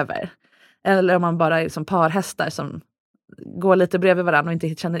 vi lever. Eller om man bara är liksom parhästar som går lite bredvid varandra och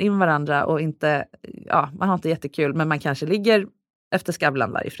inte känner in varandra och inte, man har inte jättekul, men man kanske ligger efter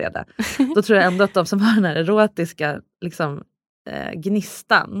Skavlan varje fredag. Då tror jag ändå att de som har den här erotiska liksom,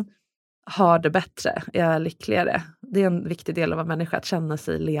 gnistan har det bättre, är lyckligare. Det är en viktig del av en människa att känna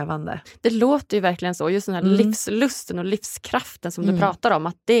sig levande. Det låter ju verkligen så, just den här livslusten och livskraften som du pratar om,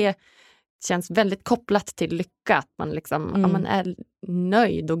 att det känns väldigt kopplat till lycka, att man liksom man är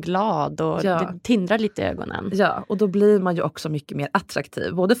nöjd och glad och det tindrar lite i ögonen. Ja, och då blir man ju också mycket mer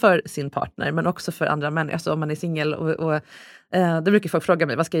attraktiv, både för sin partner men också för andra människor. Alltså om man är singel och det brukar folk fråga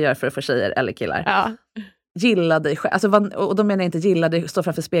mig, vad ska jag göra för att få tjejer eller killar? Ja. Gilla dig själv, alltså, och då menar jag inte gilla dig, stå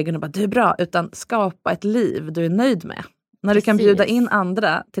framför spegeln och bara du är bra, utan skapa ett liv du är nöjd med. När du kan bjuda in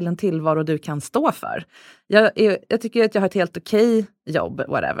andra till en tillvaro du kan stå för. Jag tycker att jag har ett helt okej jobb,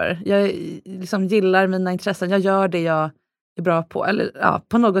 whatever. Jag liksom gillar mina intressen, jag gör det jag är bra på. Eller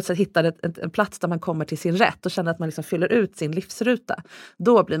på något sätt hittar en plats där man kommer till sin rätt och känner att man liksom fyller ut sin livsruta.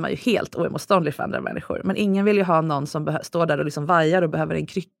 Då blir man ju helt oemotståndlig för andra människor. Men ingen vill ju ha någon som står där och liksom vajar och behöver en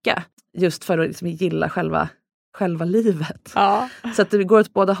krycka. Just för att liksom gilla själva livet. Ja. Så att det går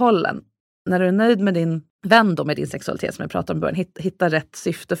åt båda hållen. När du är nöjd med din vän då, med din sexualitet som jag pratade om i början, hitta rätt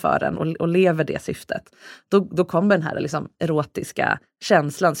syfte för den och lever det syftet. Då kommer den här liksom erotiska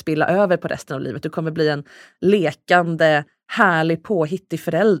känslan spilla över på resten av livet. Du kommer bli en lekande, härlig, påhittig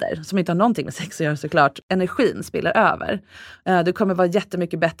förälder som inte har någonting med sex att göra såklart. Energin spiller över. Du kommer vara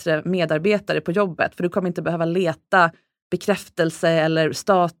jättemycket bättre medarbetare på jobbet, för du kommer inte behöva leta bekräftelse eller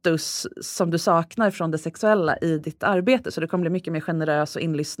status som du saknar från det sexuella i ditt arbete. Så du kommer bli mycket mer generös och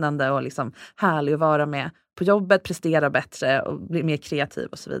inlyssnande och liksom härlig att vara med på jobbet, prestera bättre och bli mer kreativ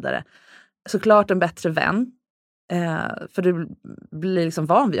och så vidare. Såklart en bättre vän. För du blir liksom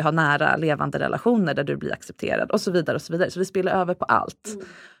van vid att ha nära, levande relationer där du blir accepterad och så vidare och så vidare. Så det spiller över på allt.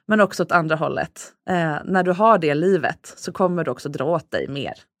 Men också åt andra hållet. När du har det livet så kommer du också dra åt dig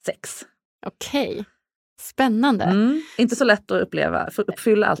mer sex. Okej. Spännande. Inte så lätt att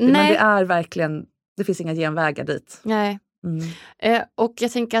uppfylla alltid. Nej. Men det är verkligen, det finns inga genvägar dit. Nej. Och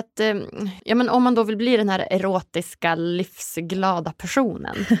jag tänker att men om man då vill bli den här erotiska, livsglada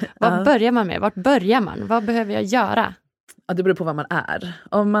personen, vad börjar man med? Vart börjar man? Vad behöver jag göra? Ja, det beror på vad man är.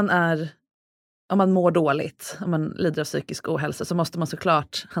 Om man mår dåligt, om man lider av psykisk ohälsa, så måste man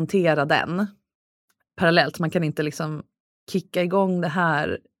såklart hantera den parallellt. Man kan inte liksom kicka igång det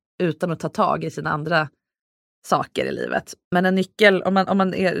här utan att ta tag i sina andra saker i livet. Men en nyckel, om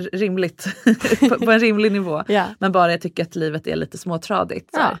man är rimligt på en rimlig nivå, men bara jag tycker att livet är lite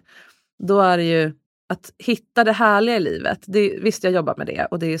småtradigt, då är det ju att hitta det härliga i livet. Visst, jag jobbar med det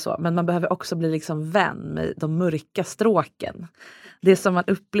och det är så, men man behöver också bli liksom vän med de mörka stråken. Det som man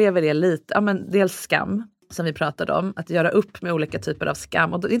upplever är lite, dels skam, som vi pratade om, att göra upp med olika typer av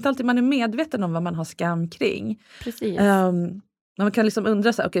skam. Och det är inte alltid man är medveten om vad man har skam kring. Precis. Men man kan liksom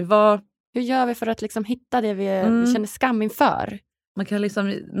undra så här, okej, vad... Hur gör vi för att liksom hitta det vi känner skam inför? Man kan liksom,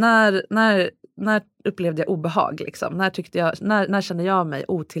 när upplevde jag obehag? Liksom? När kände jag mig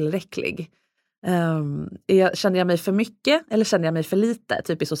otillräcklig? Känner jag mig för mycket eller känner jag mig för lite,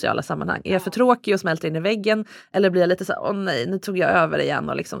 typ i sociala sammanhang? Är jag för tråkig och smälter in i väggen, eller blir jag lite så här, åh nej, nu tog jag över igen,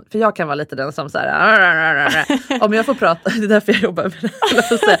 och liksom, för jag kan vara lite den som så här, om jag får prata, det är därför jag jobbar med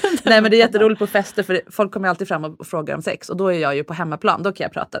det. Nej, men det är jätteroligt på fester, för folk kommer alltid fram och frågar om sex, och då är jag ju på hemmaplan, då kan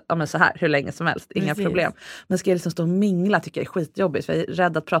jag prata men så här hur länge som helst, inga problem. Men ska jag liksom stå och mingla tycker jag är skitjobbigt, för jag är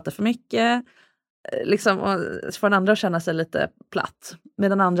rädd att prata för mycket. Liksom, och för den andra att känna sig lite platt.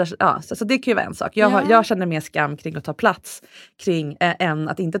 Medan andra, så det kan ju vara en sak. Jag känner mer skam kring att ta plats än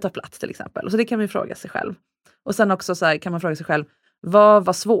att inte ta plats till exempel. Och så det kan man ju fråga sig själv. Och sen också så här, kan man fråga sig själv, vad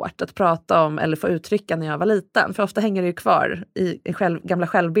var svårt att prata om eller få uttrycka när jag var liten? För ofta hänger det ju kvar i gamla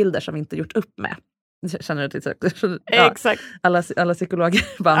självbilder som vi inte gjort upp med. Känner du till exakt. Alla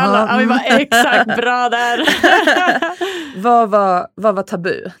psykologer bara, vi var exakt bra där. Vad var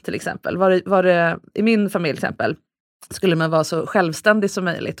tabu till exempel? Var det i min familj till exempel, skulle man vara så självständig som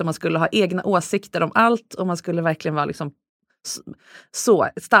möjligt, och man skulle ha egna åsikter om allt, och man skulle verkligen vara liksom så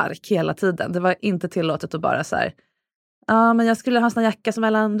stark hela tiden. Det var inte tillåtet att bara så här, men jag skulle ha en sån jacka som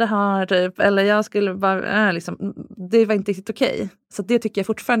alla andra har typ, eller jag skulle bara liksom, det var inte riktigt okej. Så det tycker jag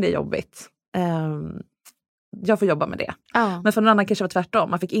fortfarande är jobbigt. Jag får jobba med det. Men för någon annan kanske var tvärtom.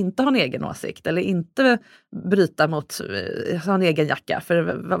 Man fick inte ha en egen åsikt, eller inte bryta mot ha en egen jacka,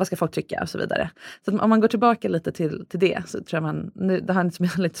 för vad ska folk tycka och så vidare. Så om man går tillbaka lite till det, så tror jag det har inte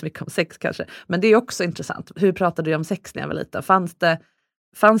lite så mycket om sex kanske, men det är också intressant. Hur pratade du om sex när jag var liten?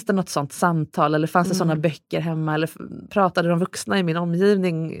 Fanns det något sånt samtal, eller fanns det sådana böcker hemma, eller pratade de vuxna i min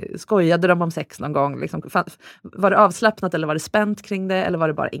omgivning, skojade de om sex någon gång liksom? Var det avslappnat, eller var det spänt kring det, eller var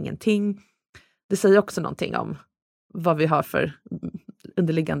det bara ingenting? Det säger också någonting om vad vi har för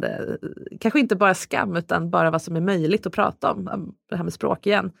underliggande, kanske inte bara skam, utan bara vad som är möjligt att prata om. Det här med språk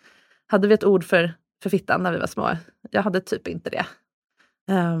igen. Hade vi ett ord för fittan när vi var små? Jag hade typ inte det.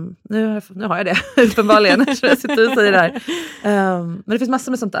 Nu har jag det, uppenbarligen. Jag sitter och säger det här. Men det finns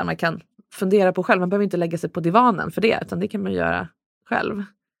massor med sånt där man kan fundera på själv. Man behöver inte lägga sig på divanen för det, utan det kan man göra själv.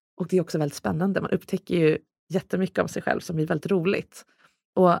 Och det är också väldigt spännande. Man upptäcker ju jättemycket om sig själv som är väldigt roligt.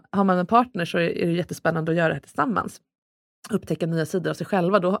 Och har man en partner så är det jättespännande att göra det här tillsammans. Upptäcka nya sidor av sig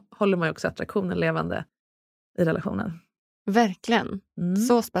själva. Då håller man ju också attraktionen levande i relationen. Verkligen.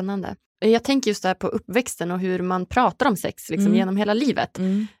 Så spännande. Jag tänker just där på uppväxten och hur man pratar om sex liksom, genom hela livet.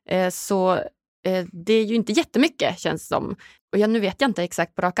 Så det är ju inte jättemycket, känns som. Och nu vet jag inte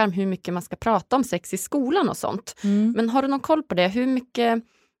exakt på rak arm hur mycket man ska prata om sex i skolan och sånt. Men har du någon koll på det? Hur mycket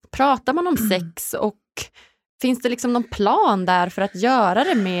pratar man om sex, och finns det liksom någon plan där för att göra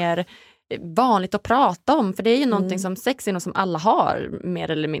det mer vanligt att prata om? För det är ju någonting som sex är något som alla har,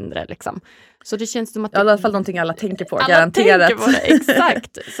 mer eller mindre. Liksom. Så det känns som att... I alla fall någonting alla tänker på, alla garanterat. Tänker på det,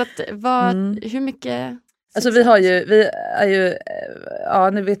 exakt. Så att, hur mycket... Alltså vi är ju,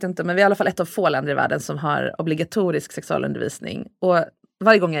 nu vet jag inte, men vi är i alla fall ett av få länder i världen som har obligatorisk sexualundervisning. Och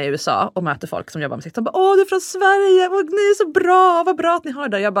varje gång jag är i USA och möter folk som jobbar med sex, de bara, du är från Sverige, och ni är så bra, vad bra att ni har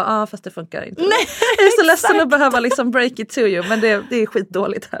det. Jag bara, fast det funkar inte. Nej, jag är så ledsen att behöva liksom break it to you, men det är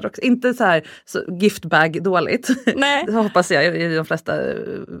skitdåligt här också. Inte så här så giftbag dåligt. Nej. Det hoppas jag i de flesta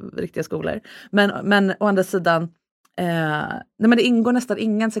riktiga skolor. Men å andra sidan, men det ingår nästan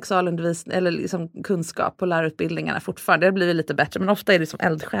ingen sexualundervisning eller liksom kunskap på lärarutbildningarna fortfarande. Det blir lite bättre, men ofta är det som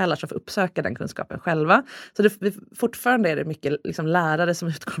eldsjälar som får uppsöka den kunskapen själva. Så fortfarande är det mycket liksom lärare som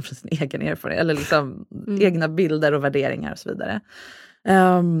utgår från sin egen erfarenhet eller liksom egna bilder och värderingar och så vidare.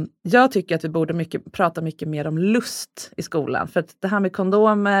 Jag tycker att vi borde prata mycket mer om lust i skolan, för att det här med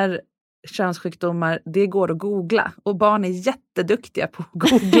kondomer, könssjukdomar, det går att googla. Och barn är jätteduktiga på att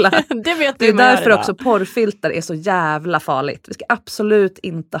googla. Det vet det är därför också porrfilter är så jävla farligt. Vi ska absolut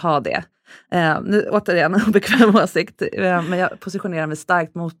inte ha det. Nu återigen en obekväm åsikt, men jag positionerar mig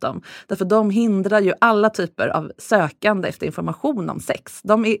starkt mot dem. Därför de hindrar ju alla typer av sökande efter information om sex.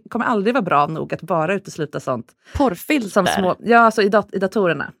 De kommer aldrig vara bra nog att bara utesluta sånt. Porrfilter? Som små, alltså i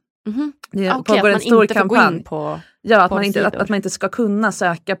datorerna. Det Okej, pågår att en stor inte kampanj. Gå in på att man inte ska kunna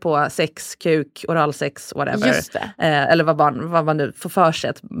söka på sex, kuk, oralsex, whatever. Just det. Eller vad man nu får för sig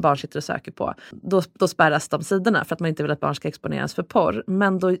att barn sitter och söker på. Då spärras de sidorna för att man inte vill att barn ska exponeras för porr.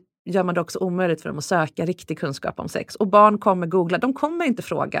 Men då gör man det också omöjligt för dem att söka riktig kunskap om sex. Och barn kommer googla, de kommer inte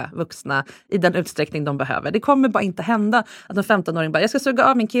fråga vuxna i den utsträckning de behöver. Det kommer bara inte hända att en 15-åring bara, jag ska suga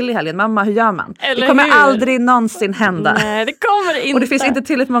av min kille i helgen, mamma hur gör man? Eller det kommer hur? Aldrig någonsin hända. Nej, det kommer inte. Och det finns inte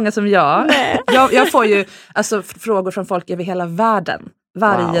tillräckligt många som jag. Jag får ju alltså frågor från folk över hela världen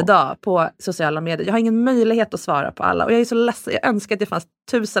varje dag på sociala medier. Jag har ingen möjlighet att svara på alla. Och jag är så ledsen. Jag önskar att det fanns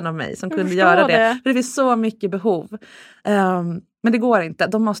 1000 av mig som kunde göra det. För det finns så mycket behov. Men det går inte.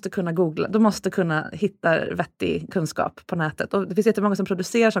 De måste kunna googla. De måste kunna hitta vettig kunskap på nätet. Och det finns jättemånga som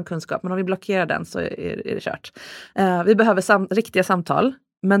producerar sån kunskap. Men om vi blockerar den så är det kört. Vi behöver riktiga samtal.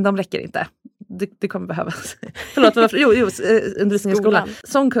 Men de räcker inte. Det kommer behövas. Förlåt, undervisning i skolan.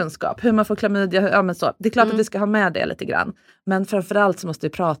 Sån kunskap, hur man får klamydia, men så. Det är klart att vi ska ha med det lite grann. Men framförallt så måste vi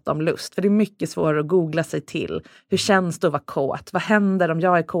prata om lust. För det är mycket svårare att googla sig till. Hur känns det att vara kåt? Vad händer om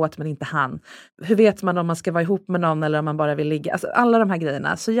jag är kåt men inte han? Hur vet man om man ska vara ihop med någon eller om man bara vill ligga? Alltså, alla de här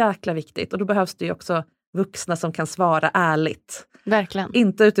grejerna, så jäkla viktigt. Och då behövs det ju också vuxna som kan svara ärligt. Verkligen.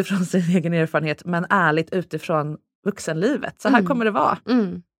 Inte utifrån sin egen erfarenhet, men ärligt utifrån vuxenlivet. Så här kommer det vara.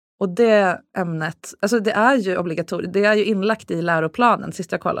 Och det ämnet, alltså det är ju obligatoriskt, det är ju inlagt i läroplanen,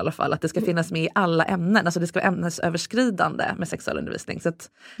 sist jag kollade i alla fall, att det ska finnas med i alla ämnen. Alltså det ska vara ämnesöverskridande med sexualundervisning. Så att,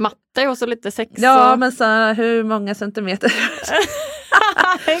 matte och så lite sex. Ja, men så här, hur många centimeter?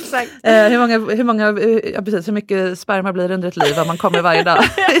 Exakt. Hur mycket sperma blir under ett liv om man kommer varje dag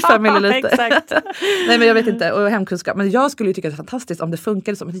i 5 milliliter. Exakt. Nej, men jag vet inte. Och hemkunskap. Men jag skulle ju tycka att det är fantastiskt om det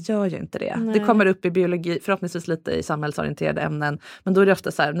funkar så. Men det gör ju inte det. Nej. Det kommer upp i biologi, förhoppningsvis lite i samhällsorienterade ämnen. Men då är det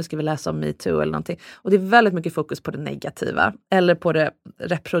ofta så här, nu ska vi läsa om MeToo eller någonting. Och det är väldigt mycket fokus på det negativa. Eller på det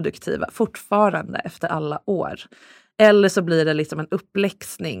reproduktiva. Fortfarande efter alla år. Eller så blir det liksom en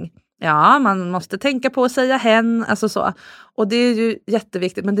uppläxning. Ja, man måste tänka på att säga hen, alltså så. Och det är ju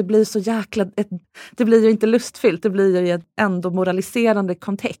jätteviktigt, men det blir så det blir ju inte lustfyllt, det blir ju en ändå moraliserande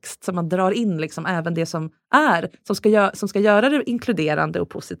kontext som man drar in liksom även det som ska göra det inkluderande och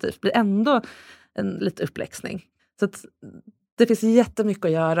positivt, blir ändå en lite uppläxning. Så att det finns jättemycket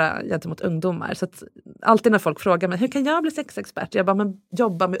att göra gentemot ungdomar. Så att alltid när folk frågar mig, hur kan jag bli sexexpert? Jag bara, men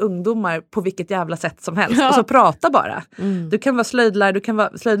jobba med ungdomar på vilket jävla sätt som helst. Ja. Och så prata bara. Du kan vara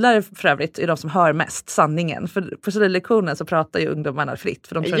slöjdlärare för övrigt är de som hör mest sanningen. För på slöjdlektionen så pratar ju ungdomarna fritt.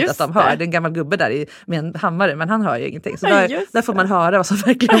 För de tror inte att de hör. Det är en gammal gubbe där med en hammare, men han hör ju ingenting. Så där får man höra vad som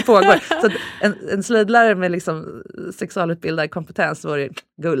verkligen pågår. Så en slöjdlärare med liksom sexualutbildad kompetens vore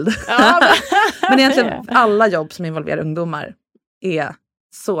guld. Ja, men egentligen alla jobb som involverar ungdomar är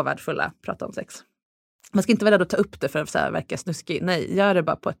så värdefulla. Prata om sex. Man ska inte vara rädd att ta upp det för att verka snuskig. Nej, gör det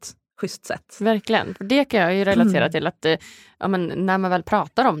bara på ett schysst sätt. Verkligen. För det kan jag ju relatera till att när man väl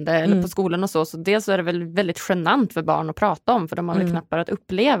pratar om det eller på skolan och så dels så är det väl väldigt genant för barn att prata om, för de har väl knappt att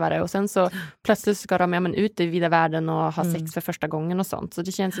uppleva det, och sen så plötsligt ska de ut i vida världen och ha sex för första gången och sånt. Så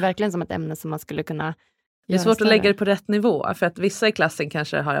det känns verkligen som ett ämne som man skulle kunna. Det är svårt att lägga det på rätt nivå, för att vissa i klassen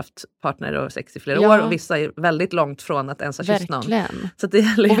kanske har haft partner och sex i flera år, och vissa är väldigt långt från att ens ha kysst någon. Så det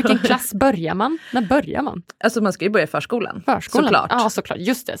och vilken klass börjar man? När börjar man? Alltså man ska ju börja i förskolan. Såklart. Ja, såklart.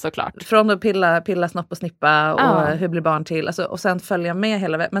 Just det, såklart. Från att pilla snopp och snippa och hur blir barn till. Alltså, och sen följa med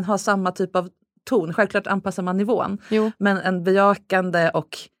hela vägen, men ha samma typ av ton. Självklart anpassar man nivån. Jo. Men en bejakande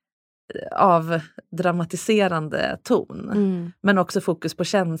och avdramatiserande ton. Men också fokus på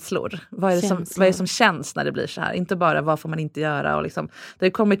känslor. Vad är det som känns när det blir så här? Inte bara vad får man inte göra. Och liksom, det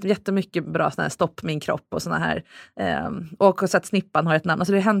har kommit jättemycket bra såna här stopp min kropp och såna här. Och så att snippan har ett namn.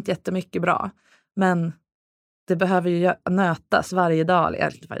 Alltså det har hänt jättemycket bra. Men det behöver ju nötas varje dag.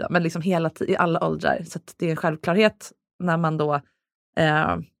 Men liksom hela tiden, i alla åldrar. Så att det är en självklarhet när man då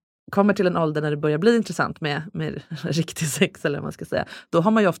kommer till en ålder när det börjar bli intressant med riktig sex, eller vad man ska säga. Då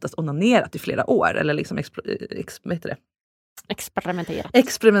har man ju oftast onanerat i flera år, eller liksom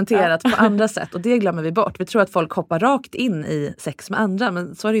experimenterat på andra sätt, och det glömmer vi bort. Vi tror att folk hoppar rakt in i sex med andra,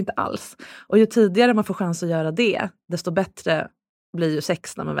 men så är det inte alls. Och ju tidigare man får chans att göra det, desto bättre blir ju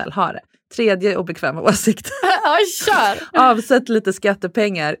sex när man väl har det. Tredje obekväma åsikt. Avsätt lite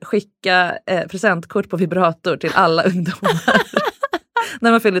skattepengar, skicka presentkort på vibrator till alla ungdomar.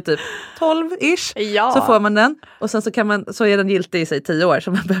 När man fyller typ 12-ish så får man den. Och sen så är den giltig i sig 10 år,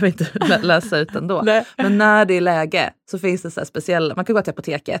 så man behöver inte läsa ut den då. Men när det är läge så finns det så här speciella. Man kan gå till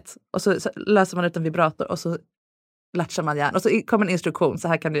apoteket och så löser man ut en vibrator och så latchar man järn. Och så kommer en instruktion, så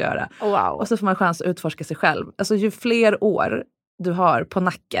här kan du göra. Wow. Och så får man chans att utforska sig själv. Alltså ju fler år du har på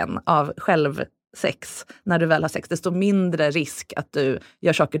nacken av självsex när du väl har sex, desto mindre risk att du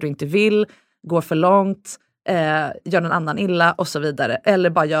gör saker du inte vill, går för långt, gör någon annan illa och så vidare. Eller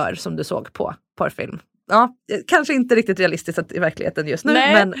bara gör som du såg på porrfilm. Ja, kanske inte riktigt realistiskt i verkligheten just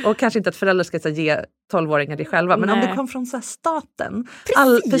nu. Och kanske inte att föräldrar ska ge 12-åringar det själva. Men om det kom från så här staten.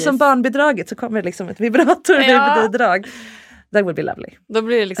 För som barnbidraget så kommer det liksom ett vibratorbidrag. That would be lovely. Då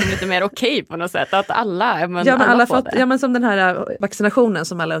blir det liksom lite mer okej på något sätt. Att alla, alla fått, men som den här vaccinationen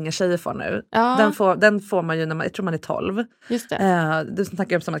som alla unga tjejer får nu. Ja. Den får man ju när jag tror man är 12. Just det. Du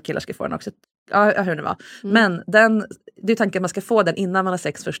snackar om att killar ska få den också. Ja, hur det var. Men det är tanken att man ska få den innan man har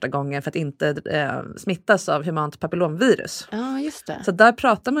sex första gången för att inte smittas av humant papillomvirus. Ja, just det. Så där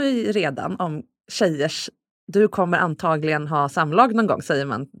pratar man ju redan om tjejers... Du kommer antagligen ha samlag någon gång, säger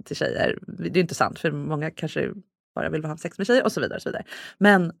man till tjejer. Det är inte sant, för många kanske bara vill ha sex med tjejer och så vidare. Och så vidare.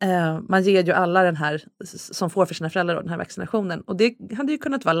 Men man ger ju alla den här, som får för sina föräldrar då, den här vaccinationen. Och det hade ju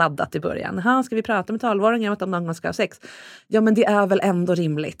kunnat vara laddat i början. Ska vi prata med 12-åringar om att någon gång ska ha sex? Ja, men det är väl ändå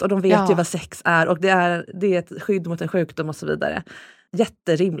rimligt. Och de vet ju vad sex är. Och det är ett skydd mot en sjukdom och så vidare.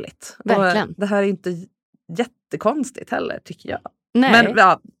 Jätterimligt. Verkligen. Och det här är inte jättekonstigt heller, tycker jag. Nej. Men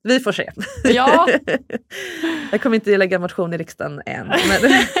ja, vi får se. Ja. Jag kommer inte lägga motion i riksdagen än.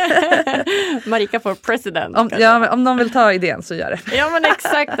 Men Marika for president. Om någon vill ta idén så gör det. Ja, men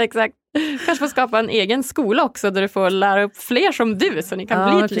exakt. Kanske får skapa en egen skola också där du får lära upp fler som du så ni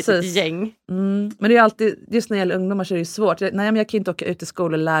kan bli ett litet gäng. Men det är alltid, just när det gäller ungdomar så är det svårt. Nej, men jag kan inte åka ut i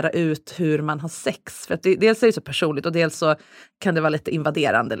skolan och lära ut hur man har sex. För att dels är det så personligt och dels så kan det vara lite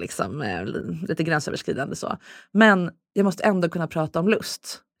invaderande, liksom, lite gränsöverskridande så. Men jag måste ändå kunna prata om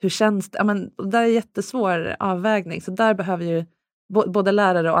lust. Hur känns det? Ja, men det är en jättesvår avvägning. Så där behöver ju både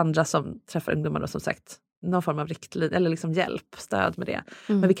lärare och andra som träffar ungdomar då, som sagt, någon form av riktlinje eller liksom hjälp, stöd med det.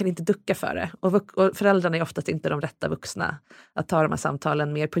 Men vi kan inte ducka för det. Och föräldrarna är oftast inte de rätta vuxna att ta de här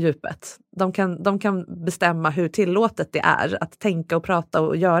samtalen mer på djupet. De kan bestämma hur tillåtet det är att tänka och prata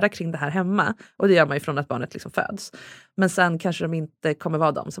och göra kring det här hemma. Och det gör man ju från att barnet liksom föds. Men sen kanske de inte kommer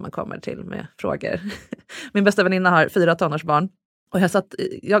vara de som man kommer till med frågor. Min bästa väninna har 4 tonårsbarn. Och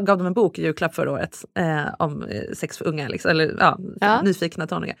jag gav dem en bok i julklapp förra året om sex för unga, liksom, eller nyfikna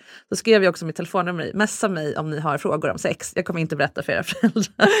tonåringar. Så skrev jag också mitt telefonnummer i. Messa mig om ni har frågor om sex. Jag kommer inte berätta för era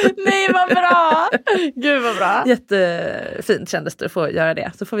föräldrar. Nej, vad bra! Gud, vad bra. Jättefint kändes det att få göra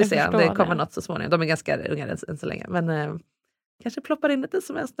det. Så får vi se om det kommer något så småningom. De är ganska unga än så länge. Men kanske ploppar in lite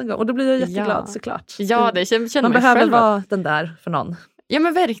som helst någon gång. Och då blir jag jätteglad såklart. Ja, det känner man mig behöver själv. Vara den där för någon. Ja,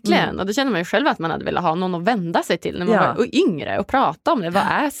 men verkligen. Och det känner man ju själv att man hade velat ha någon att vända sig till när man var yngre och prata om det. Vad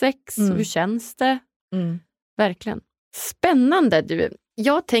är sex? Hur känns det? Verkligen. Spännande du.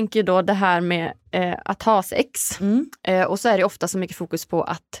 Jag tänker då det här med att ha sex. Och så är det ofta så mycket fokus på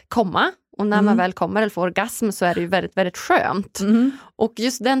att komma. Och när man väl kommer eller får orgasm så är det ju väldigt, väldigt skönt. Och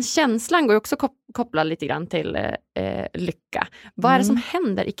just den känslan går ju också koppla lite grann till lycka. Vad är det som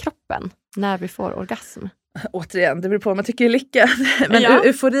händer i kroppen när vi får orgasm? Återigen, det beror på vad man tycker är lycka. Men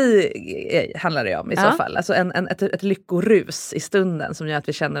eufori handlar det om i så fall. Alltså ett lyckorus i stunden som gör att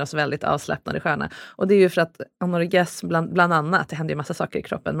vi känner oss väldigt avslappnade och sköna. Och det är ju för att en orgasm bland annat, det händer ju massa saker i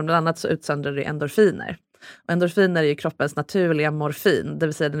kroppen, men bland annat så utsöndrar det endorfiner. Och endorfiner är ju kroppens naturliga morfin, det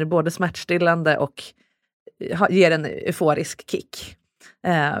vill säga den är både smärtstillande och ger en euforisk kick.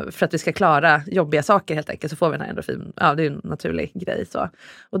 För att vi ska klara jobbiga saker helt enkelt så får vi den här endorfin. Ja, det är en naturlig grej så.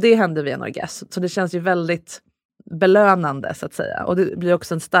 Och det händer vid en orgasm. Så det känns ju väldigt belönande så att säga. Och det blir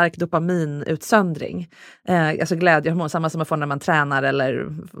också en stark dopaminutsöndring. Alltså glädjehormon, samma som man får när man tränar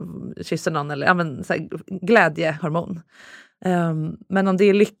eller kysser någon. Eller, så här, glädjehormon. Men om det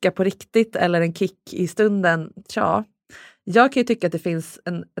är lycka på riktigt eller en kick i stunden, jag kan ju tycka att det finns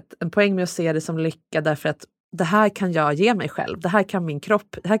en poäng med att se det som lycka därför att det här kan jag ge mig själv. Det här kan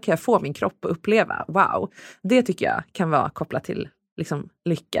jag få min kropp att uppleva. Wow. Det tycker jag kan vara kopplat till liksom,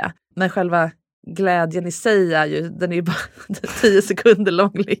 lycka. Men själva glädjen i sig den är ju bara 10 sekunder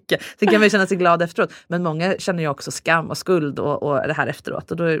lång lycka. Sen kan man ju känna sig glad efteråt. Men många känner ju också skam och skuld och det här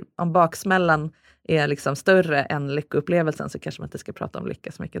efteråt. Och då om baksmällan är liksom större än lyckoupplevelsen så kanske man inte ska prata om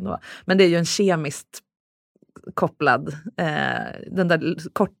lycka så mycket ändå. Men det är ju en kemiskt kopplad. Den där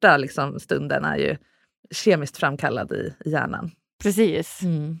korta liksom, stunden är ju kemiskt framkallad i hjärnan. Precis,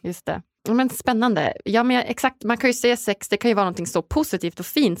 just det. Men spännande. Ja, men exakt, man kan ju säga sex, det kan ju vara någonting så positivt och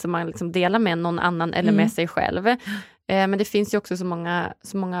fint som man liksom delar med någon annan eller med sig själv. Men det finns ju också så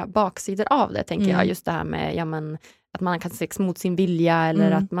många baksidor av det, tänker jag. Just det här med att man kan sex mot sin vilja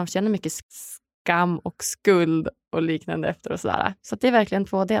eller att man känner mycket skam och skuld och liknande efter och sådär. Så det är verkligen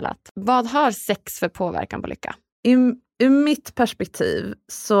tvådelat. Vad har sex för påverkan på lycka? Ur mitt perspektiv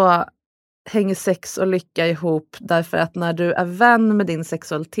så hänger sex och lycka ihop därför att när du är vän med din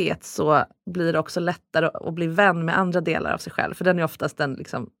sexualitet så blir det också lättare att bli vän med andra delar av sig själv. För den är oftast den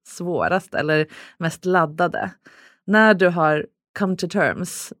liksom svåraste eller mest laddade. När du har come to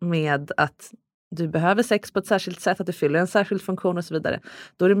terms med att du behöver sex på ett särskilt sätt, att det fyller en särskild funktion och så vidare.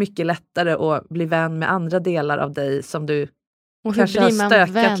 Då är det mycket lättare att bli vän med andra delar av dig som du och kanske har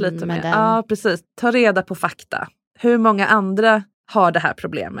stökat lite med. Ja, precis. Ta reda på fakta. hur många andra har det här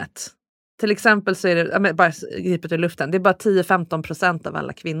problemet? Till exempel så är det, bara gripet ur luften, det är bara 10-15% av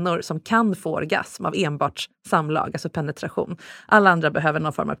alla kvinnor som kan få orgasm av enbart samlag, alltså penetration. Alla andra behöver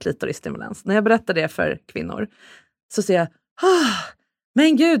någon form av klitorisstimulans. När jag berättar det för kvinnor så ser jag,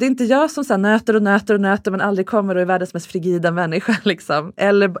 men gud, det är inte jag som så här nöter men aldrig kommer och är världens mest frigida människa liksom.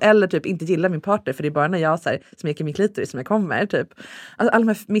 Eller typ inte gillar min partner för det är bara när jag så här, smeker min klitoris som jag kommer typ. Alltså, alla de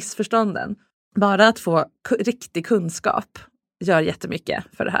här missförstånden. Bara att få riktig kunskap gör jättemycket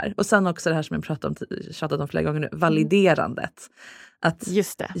för det här. Och sen också det här som jag pratat om flera gånger nu, validerandet. Att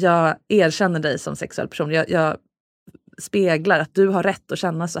just det. Jag erkänner dig som sexuell person. Jag speglar att du har rätt att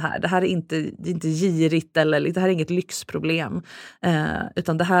känna så här. Det här är inte girigt eller det här är inget lyxproblem.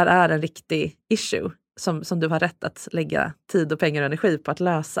 Utan det här är en riktig issue som du har rätt att lägga tid och pengar och energi på att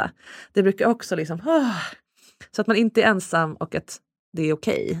lösa. Det brukar också liksom, så att man inte är ensam och att det är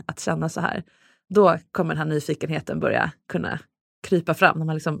okej att känna så här. Då kommer den här nyfikenheten börja kunna krypa fram när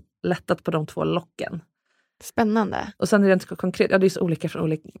man liksom lättat på de 2 locken. Spännande. Och sen är det inte konkret, det är så olika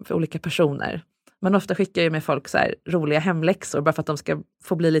för olika personer. Men ofta skickar jag med folk så här roliga hemläxor bara för att de ska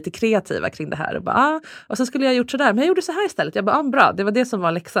få bli lite kreativa kring det här. Och bara, och så skulle jag gjort så där, men jag gjorde så här istället. Jag bara, bra, det var det som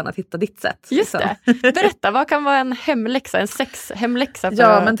var läxan, att hitta ditt sätt. Just liksom. det. Berätta, vad kan vara en hemläxa, en sexhemläxa?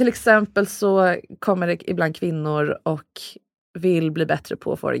 Men till exempel så kommer det ibland kvinnor och vill bli bättre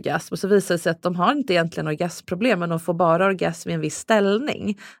på att få orgasm. Och så visar det sig att de har inte egentligen orgasmproblem, men de får bara orgasm i en viss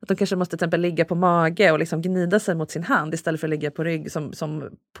ställning. Att de kanske måste till exempel ligga på mage och liksom gnida sig mot sin hand istället för att ligga på rygg som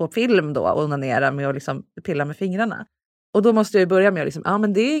på film då och onanera med och liksom pilla med fingrarna. Och då måste jag börja med att liksom,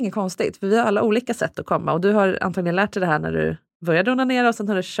 men det är inget konstigt, för vi har alla olika sätt att komma. Och du har antagligen lärt dig det här när du började onanera och sen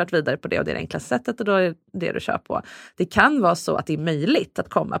har du kört vidare på det och det är det enklaste sättet och då är det du kör på. Det kan vara så att det är möjligt att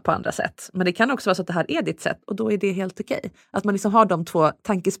komma på andra sätt, men det kan också vara så att det här är ditt sätt och då är det helt okej. Att man liksom har de 2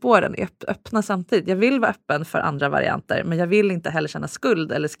 tankespåren öppna samtidigt. Jag vill vara öppen för andra varianter, men jag vill inte heller känna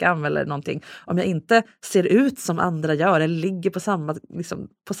skuld eller skam eller någonting om jag inte ser ut som andra gör eller ligger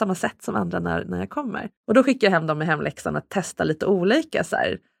på samma sätt som andra när jag kommer. Och då skickar jag hem dem med hemläxan att testa lite olika så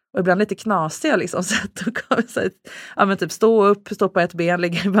här. Och ibland lite knasiga liksom, sätt att typ stå på ett ben,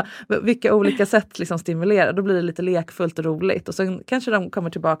 ligga, vilka olika sätt liksom stimulera. Då blir det lite lekfullt och roligt. Och sen kanske de kommer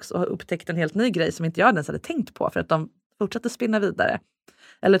tillbaka och har upptäckt en helt ny grej som inte jag ens hade tänkt på för att de fortsätter spinna vidare.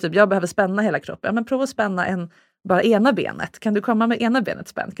 Eller typ, jag behöver spänna hela kroppen. Men prova att spänna bara ena benet. Kan du komma med ena benet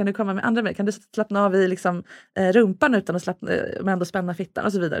spänt? Kan du komma med andra benet? Kan du slappna av i liksom, rumpan utan att men ändå spänna fittan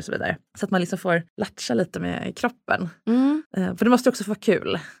och så vidare och så vidare. Så att man liksom får latcha lite med kroppen. För det måste också få vara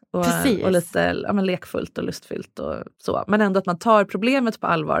kul. Och lite lekfullt och lustfyllt och så. Men ändå att man tar problemet på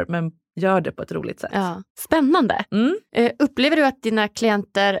allvar men gör det på ett roligt sätt. Ja. Spännande. Upplever du att dina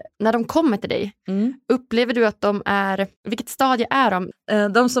klienter, när de kommer till dig, upplever du att de är, vilket stadie är de?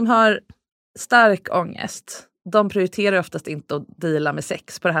 De som har stark ångest, de prioriterar oftast inte att deala med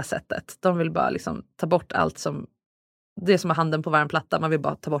sex på det här sättet. De vill bara liksom ta bort allt som, det är som handen på varm platta, man vill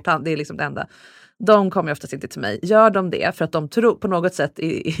bara ta bort det är liksom det enda. De kommer oftast inte till mig. Gör de det för att de tror på något sätt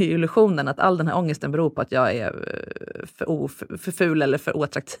i illusionen att all den här ångesten beror på att jag är för ful eller för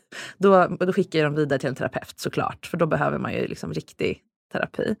oattraktiv. Då skickar jag dem vidare till en terapeut såklart. För då behöver man ju liksom riktig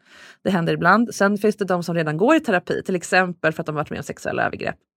terapi. Det händer ibland. Sen finns det de som redan går i terapi. Till exempel för att de har varit med om sexuella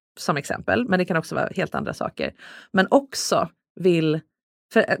övergrepp. Som exempel. Men det kan också vara helt andra saker. Men också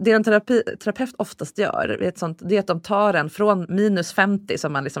för det en terapeut oftast gör, det är att de tar en från -50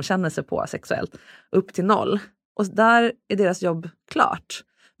 som man liksom känner sig på sexuellt upp till 0. Och där är deras jobb klart.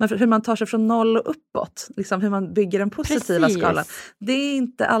 Men hur man tar sig från 0 och uppåt, liksom hur man bygger den positiva skalan, det är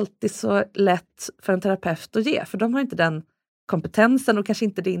inte alltid så lätt för en terapeut att ge. För de har inte den kompetensen och kanske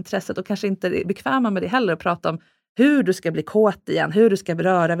inte det intresset och kanske inte är bekväma med det heller att prata om hur du ska bli kåt igen, hur du ska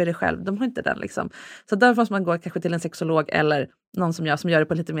beröra vid dig själv. De har inte den liksom. Så därför måste man gå kanske till en sexolog eller någon som jag som gör det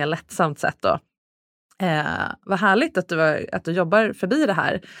på ett lite mer lättsamt sätt då. Vad härligt att du jobbar förbi det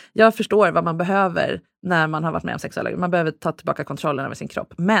här. Jag förstår vad man behöver när man har varit med om sexuella. Man behöver ta tillbaka kontrollen över sin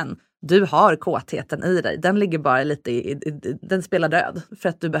kropp. Men du har kåtheten i dig. Den ligger bara lite den spelar död för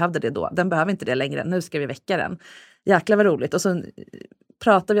att du behövde det då. Den behöver inte det längre. Nu ska vi väcka den. Jäklar vad roligt. Och så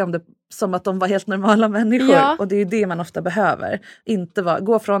pratar vi om det som att de var helt normala människor. Ja. Och det är ju det man ofta behöver.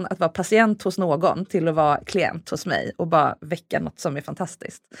 Gå från att vara patient hos någon till att vara klient hos mig. Och bara väcka något som är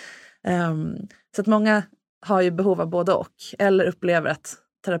fantastiskt. Så att många har ju behov av både och. Eller upplever att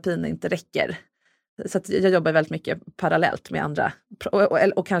terapin inte räcker. Så att jag jobbar väldigt mycket parallellt med andra.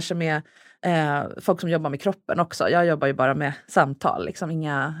 Och kanske med folk som jobbar med kroppen också. Jag jobbar ju bara med samtal. Liksom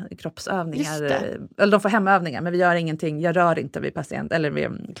inga kroppsövningar. Eller de får hemövningar. Men vi gör ingenting. Jag rör inte vid eller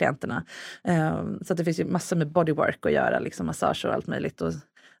vid klienterna. Så att det finns ju massor med bodywork att göra. Liksom massage och allt möjligt. Och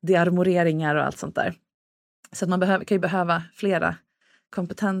dearmoreringar och allt sånt där. Så att man kan ju behöva flera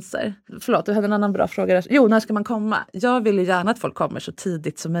kompetenser. Förlåt, du hade en annan bra fråga där. Jo, när ska man komma? Jag vill ju gärna att folk kommer så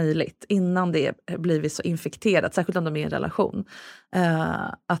tidigt som möjligt. Innan det blivit så infekterat. Särskilt om de är i en relation.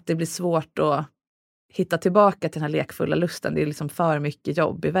 Att det blir svårt att hitta tillbaka till den här lekfulla lusten. Det är liksom för mycket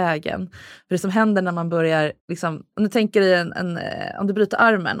jobb i vägen. För det som händer när man börjar, liksom, om du tänker i om du bryter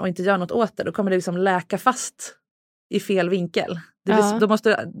armen och inte gör något åt det, då kommer det liksom läka fast i fel vinkel. Då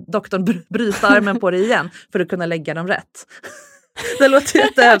måste doktorn bryta armen på det igen för att kunna lägga dem rätt. Det låter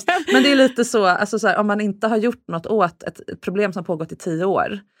jättehemskt. Men det är lite så, alltså så här, om man inte har gjort något åt ett problem som pågått i 10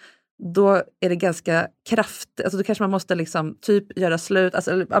 år, då är det ganska kraftigt, alltså då kanske man måste liksom typ göra slut,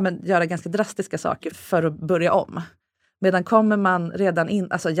 alltså göra ganska drastiska saker för att börja om. Medan kommer man redan in,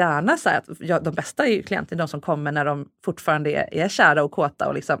 alltså gärna så här att de bästa är ju klienter, de som kommer när de fortfarande är kära och kåta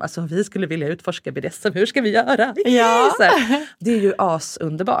och liksom, alltså vi skulle vilja utforska BDSM, hur ska vi göra? Ja. Så här, det är ju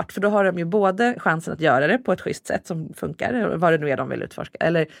asunderbart, för då har de ju både chansen att göra det på ett schysst sätt som funkar, vad det nu är de vill utforska,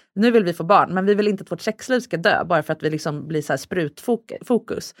 eller nu vill vi få barn, men vi vill inte att vårt sexliv ska dö, bara för att vi liksom blir så här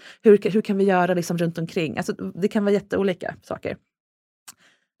sprutfokus. Hur kan vi göra liksom runt omkring? Alltså det kan vara jätteolika saker.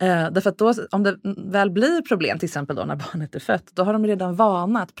 Därför att då, om det väl blir problem, till exempel då när barnet är fött, då har de redan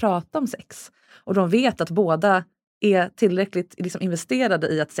vana att prata om sex. Och de vet att båda är tillräckligt liksom investerade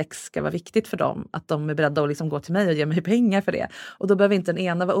i att sex ska vara viktigt för dem. Att de är beredda att liksom gå till mig och ge mig pengar för det. Och då behöver inte den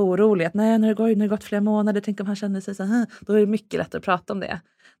ena vara orolig att nej, när det gått flera månader, tänk om han känner sig så här. Då är det mycket lättare att prata om det.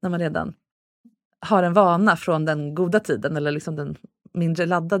 När man redan har en vana från den goda tiden eller liksom den mindre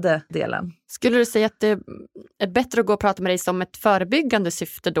laddade delen. Skulle du säga att det är bättre att gå och prata med dig som ett förebyggande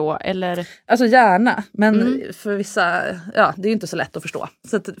syfte då? Eller? Alltså gärna, men för vissa, ja, det är ju inte så lätt att förstå.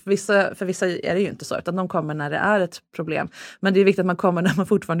 Så att för vissa är det ju inte så, utan de kommer när det är ett problem. Men det är viktigt att man kommer när man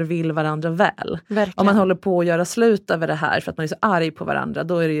fortfarande vill varandra väl. Verkligen. Om man håller på att göra slut över det här för att man är så arg på varandra,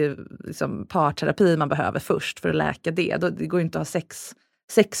 då är det ju liksom parterapi man behöver först för att läka det. Det går ju inte att ha sex.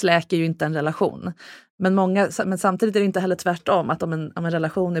 Sex läker ju inte en relation. Men samtidigt är det inte heller tvärtom. Att om en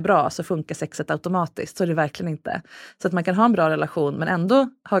relation är bra så funkar sexet automatiskt. Så är det verkligen inte. Så att man kan ha en bra relation men ändå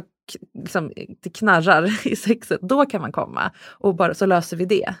ha liksom, det knarrar i sexet. Då kan man komma. Och bara så löser vi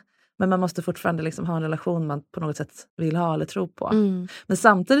det. Men man måste fortfarande liksom ha en relation man på något sätt vill ha eller tro på. Men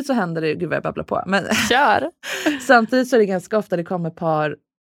samtidigt så händer det, gud vad jag babblar på. Men kör! Samtidigt så är det ganska ofta det kommer par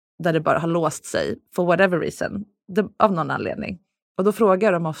där det bara har låst sig. For whatever reason. Av någon anledning. Och då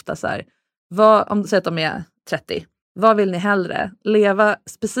frågar de ofta så här, om säger att de är 30, vad vill ni hellre? Leva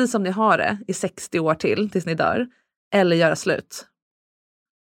precis som ni har det i 60 år tills ni dör, eller göra slut?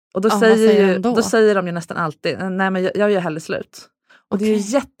 Och då säger de ju nästan alltid, nej men jag gör hellre slut. Och det är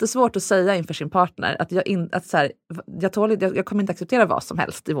ju jättesvårt att säga inför sin partner att jag kommer inte acceptera vad som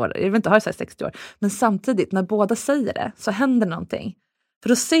helst jag vill inte ha det så här 60 år. Men samtidigt, när båda säger det så händer någonting. För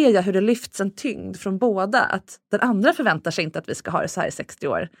då ser jag hur det lyfts en tyngd från båda. Att den andra förväntar sig inte att vi ska ha det så här i 60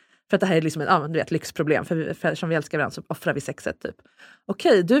 år. För att det här är liksom ett lyxproblem. För som vi älskar varandra så offrar vi sexet typ.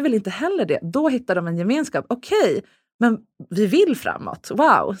 Okej, du vill inte heller det. Då hittar de en gemenskap. Okej, men vi vill framåt.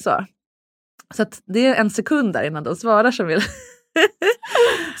 Wow, så att det är en sekund där innan de svarar som vill.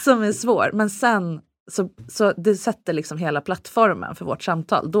 Som är svår. Men sen så det sätter liksom hela plattformen för vårt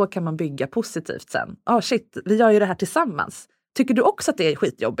samtal. Då kan man bygga positivt sen. Shit, vi gör ju det här tillsammans. Tycker du också att det är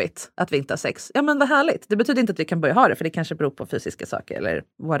skitjobbigt att vi inte har sex? Ja men vad härligt. Det betyder inte att vi kan börja ha det, för det kanske beror på fysiska saker eller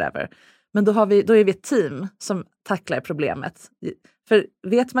whatever. Men då är vi ett team som tacklar problemet. För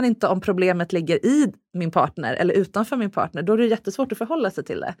vet man inte om problemet ligger i min partner eller utanför min partner, då är det jättesvårt att förhålla sig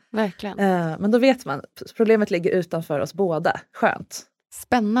till det. Verkligen. Men då vet man, problemet ligger utanför oss båda. Skönt.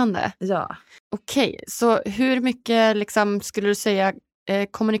 Spännande. Ja. Okej, så hur mycket liksom, skulle du säga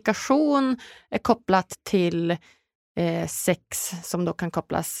kommunikation är kopplat till sex som då kan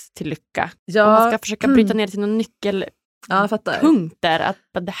kopplas till lycka? Ja. Om man ska försöka bryta ner till någon nyckelpunkter,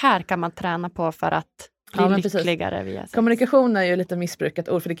 att det här kan man träna på för att bli lyckligare via sex. Kommunikation är ju lite missbrukat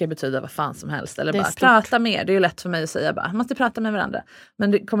ord, för det kan betyda vad fan som helst. Eller bara prata mer, det är ju lätt för mig att säga bara, man måste prata med varandra.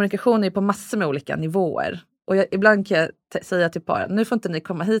 Men kommunikation är ju på massor med olika nivåer. Och ibland kan jag säga till par, nu får inte ni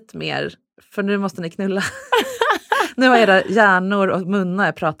komma hit mer, för nu måste ni knulla. Nu har era hjärnor och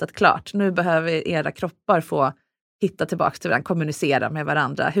munnar pratat klart. Nu behöver era kroppar få hitta tillbaka till varandra, kommunicera med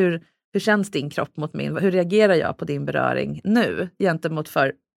varandra. Hur känns din kropp mot min? Hur reagerar jag på din beröring nu gentemot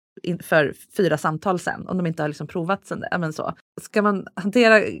för 4 samtal sen? Om de inte har liksom provat sen det. Men så. Ska man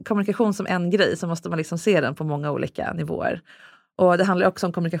hantera kommunikation som en grej så måste man liksom se den på många olika nivåer. Och det handlar också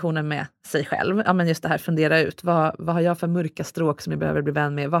om kommunikationen med sig själv. Ja, men just det här, fundera ut. Vad har jag för mörka stråk som jag behöver bli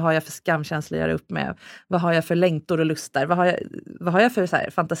vän med? Vad har jag för skamkänslor jag gör upp med? Vad har jag för längtor och lustar? Vad har jag för så här,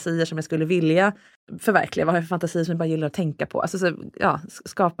 fantasier som jag skulle vilja förverkliga? Vad har jag för fantasier som jag bara gillar att tänka på? Alltså, så, ja,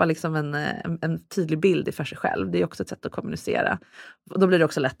 skapa liksom en tydlig bild för sig själv. Det är också ett sätt att kommunicera. Och då blir det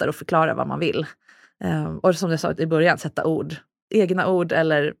också lättare att förklara vad man vill. Och som jag sa i början, sätta ord. Egna ord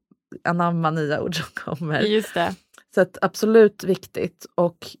eller anamma nya ord som kommer. Just det. Så att absolut viktigt,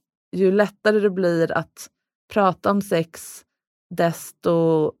 och ju lättare det blir att prata om sex,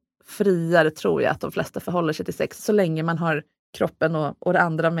 desto friare tror jag att de flesta förhåller sig till sex, så länge man har kroppen och det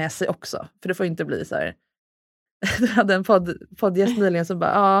andra med sig också. För det får inte bli så här. Jag hade en poddgäst nyligen som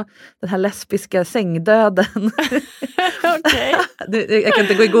bara, den här lesbiska sängdöden. Okej. Jag kan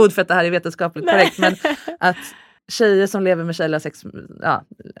inte gå i god för att det här är vetenskapligt korrekt, men att tjejer som lever med tjejer och sex,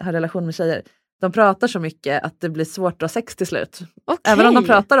 har relation med tjejer, de pratar så mycket att det blir svårt att ha sex till slut. Okay. Även om de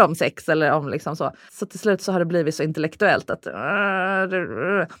pratar om sex eller om liksom så. Så till slut så har det blivit så intellektuellt att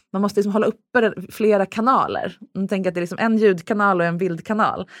man måste liksom hålla uppe flera kanaler. Man tänker att det är liksom en ljudkanal och en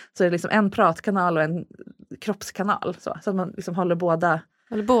bildkanal. Så är det liksom en pratkanal och en kroppskanal. Så att man liksom håller båda.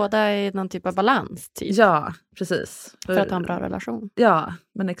 Eller båda i någon typ av balans. Typ. Ja, precis. För att ha en bra relation. Ja,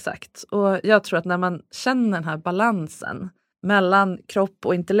 men exakt. Och jag tror att när man känner den här balansen mellan kropp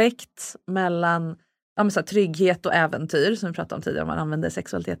och intellekt, mellan så här, trygghet och äventyr, som vi pratade om tidigare, om man använder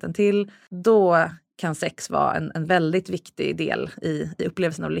sexualiteten till, då kan sex vara en väldigt viktig del i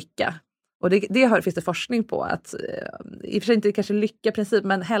upplevelsen av lycka. Och det finns det forskning på, att i och för sig inte kanske lycka-princip,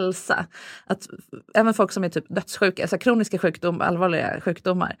 men hälsa. Att även folk som är typ dödssjuka, alltså kroniska sjukdomar, allvarliga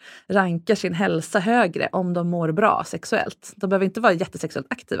sjukdomar, rankar sin hälsa högre om de mår bra sexuellt. De behöver inte vara jättesexuellt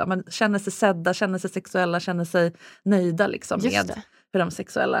aktiva, men känner sig sedda, känner sig sexuella, känner sig nöjda liksom med för de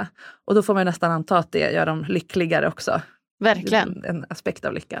sexuella. Och då får man nästan anta att det gör dem lyckligare också. Verkligen. En aspekt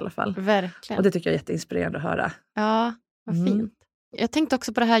av lycka i alla fall. Verkligen. Och det tycker jag är jätteinspirerande att höra. Ja, vad fint. Jag tänkte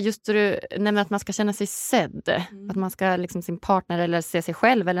också på det här just då du nämner att man ska känna sig sedd. Att man ska liksom sin partner eller se sig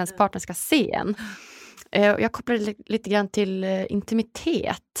själv eller ens partner ska se en. Jag kopplar det lite grann till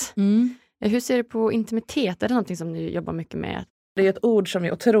intimitet. Hur ser du på intimitet? Är det någonting som du jobbar mycket med? Det är ett ord som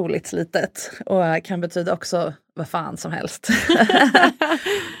är otroligt slitet och kan betyda också vad fan som helst.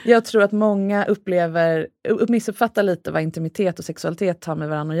 Jag tror att många missuppfattar lite vad intimitet och sexualitet har med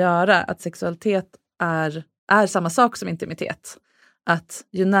varandra att göra. Att sexualitet är samma sak som intimitet. Att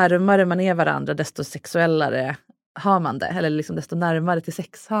ju närmare man är varandra, desto sexuellare har man det. Eller liksom desto närmare till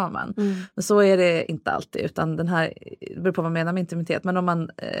sex har man. Men så är det inte alltid. Utan det beror på vad man menar med intimitet. Men om man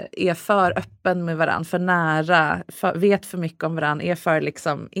är för öppen med varandra, för nära, vet för mycket om varandra, är för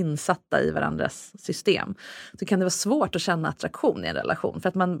liksom insatta i varandras system, så kan det vara svårt att känna attraktion i en relation. För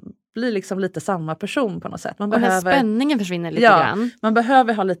att man blir liksom lite samma person på något sätt. Man behöver, spänningen försvinner lite grann. Man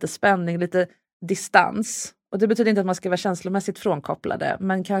behöver ha lite spänning, lite distans. Och det betyder inte att man ska vara känslomässigt frånkopplade,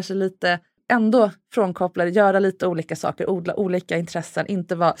 men kanske lite ändå frånkopplade, göra lite olika saker, odla olika intressen,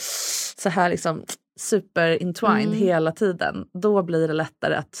 inte vara så här liksom super entwined hela tiden. Då blir det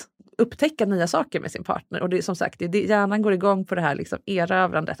lättare att upptäcka nya saker med sin partner. Och det är som sagt, hjärnan går igång på det här liksom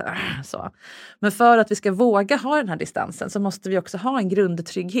erövrandet. Så. Men för att vi ska våga ha den här distansen så måste vi också ha en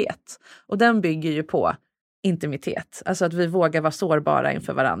grundtrygghet. Och den bygger ju på intimitet. Alltså att vi vågar vara sårbara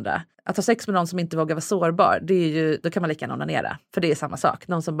inför varandra. Att ha sex med någon som inte vågar vara sårbar, det är ju, då kan man lika gärna onanera. För det är samma sak.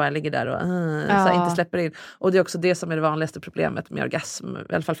 Någon som bara ligger där och så inte släpper in. Och det är också det som är det vanligaste problemet med orgasm,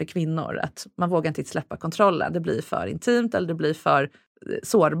 i alla fall för kvinnor. Att man vågar inte släppa kontrollen. Det blir för intimt eller det blir för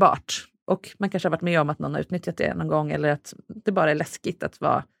sårbart. Och man kanske har varit med om att någon har utnyttjat det någon gång, eller att det bara är läskigt att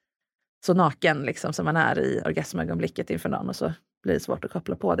vara så naken liksom, som man är i orgasmögonblicket inför någon, och så blir det svårt att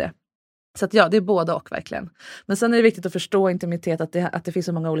koppla på det. Så att det är både och verkligen. Men sen är det viktigt att förstå intimitet, att det finns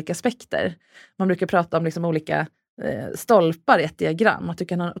så många olika aspekter. Man brukar prata om liksom olika stolpar i ett diagram. Att du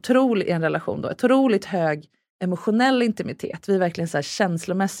kan ha i en relation då, otroligt hög emotionell intimitet. Vi är verkligen så här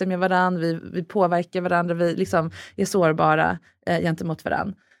känslomässiga med varandra. Vi påverkar varandra. Vi liksom är sårbara gentemot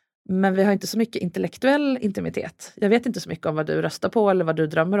varandra. Men vi har inte så mycket intellektuell intimitet. Jag vet inte så mycket om vad du röstar på eller vad du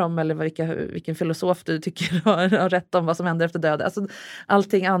drömmer om eller vilken filosof du tycker har rätt om vad som händer efter döden. Alltså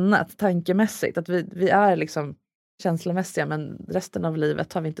allting annat, tankemässigt. Att vi är liksom känslomässiga, men resten av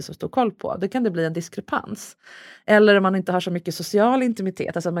livet har vi inte så stor koll på. Då kan det bli en diskrepans. Eller om man inte har så mycket social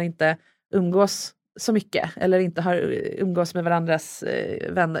intimitet, alltså att man inte umgås så mycket eller inte har umgås med varandras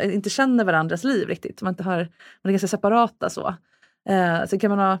vänner, inte känner varandras liv riktigt. Man är ganska separata så. Så kan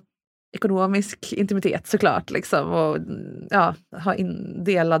man ha ekonomisk intimitet såklart liksom, och ja,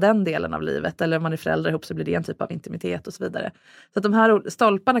 dela den delen av livet, eller om man är föräldrar ihop så blir det en typ av intimitet och så vidare. Så att de här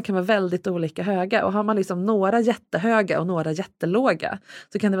stolparna kan vara väldigt olika höga, och har man liksom några jättehöga och några jättelåga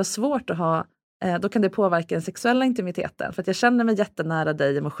så kan det vara svårt att ha, då kan det påverka den sexuella intimiteten, för att jag känner mig jättenära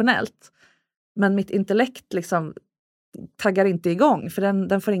dig emotionellt, men mitt intellekt liksom taggar inte igång, för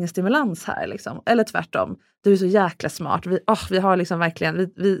den får ingen stimulans här liksom. Eller tvärtom, du är så jäkla smart, vi har liksom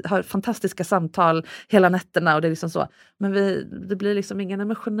verkligen, vi har fantastiska samtal hela nätterna, och det är liksom så, men det blir liksom ingen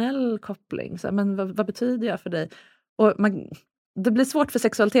emotionell koppling, så, men vad betyder jag för dig? Och det blir svårt för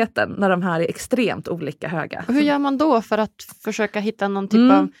sexualiteten när de här är extremt olika höga. Och hur gör man då för att försöka hitta någon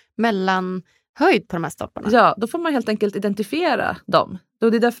typ av mellanhöjd på de här stolparna? Ja, då får man helt enkelt identifiera dem. Det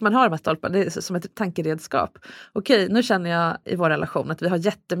är därför man har de här stolparna, det är som ett tankeredskap. Okej, nu känner jag i vår relation att vi har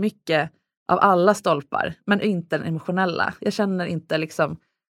jättemycket av alla stolpar, men inte den emotionella. Jag känner inte liksom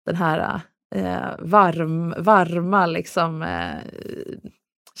den här varma liksom,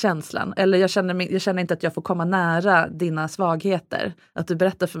 känslan. Eller jag känner inte att jag får komma nära dina svagheter. Att du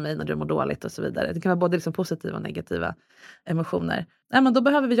berättar för mig när du mår dåligt och så vidare. Det kan vara både liksom positiva och negativa emotioner. Nej, men då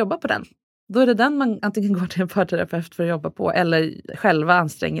behöver vi jobba på den. Då är det den man antingen går till en parterapeut för att jobba på, eller själva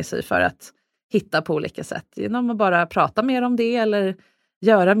anstränger sig för att hitta på olika sätt. Genom att bara prata mer om det, eller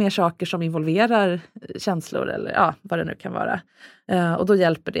göra mer saker som involverar känslor, eller ja, vad det nu kan vara. Och då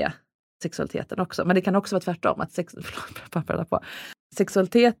hjälper det sexualiteten också. Men det kan också vara tvärtom. Att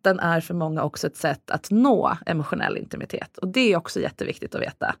sexualiteten är för många också ett sätt att nå emotionell intimitet. Och det är också jätteviktigt att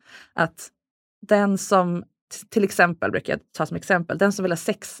veta. Att den som, till exempel, brukar jag ta som exempel, den som vill ha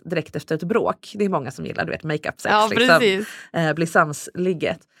sex direkt efter ett bråk, det är många som gillar, du vet, make-up sex, ja, liksom, bli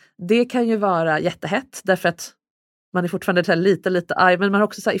samsligget. Det kan ju vara jättehett, därför att man är fortfarande lite arg, men man har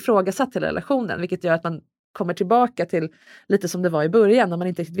också så här ifrågasatt hela relationen, vilket gör att man kommer tillbaka till lite som det var i början, när man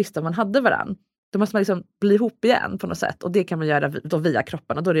inte riktigt visste om man hade varann. Då måste man liksom bli ihop igen på något sätt, och det kan man göra då via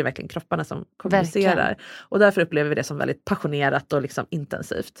kropparna. Då är det verkligen kropparna som kommunicerar. Verkligen. Och därför upplever vi det som väldigt passionerat och liksom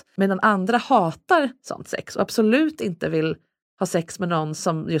intensivt. Medan andra hatar sånt sex och absolut inte vill ha sex med någon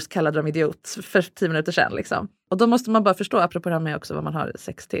som just kallade dem idiot för 10 minuter sedan. Liksom. Och då måste man bara förstå, apropå det här med också vad man har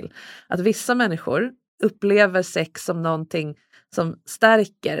sex till, att vissa människor upplever sex som någonting som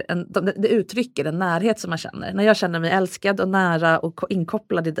stärker, det uttrycker en närhet som man känner. När jag känner mig älskad och nära och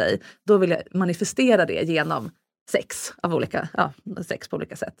inkopplad i dig, då vill jag manifestera det genom sex sex på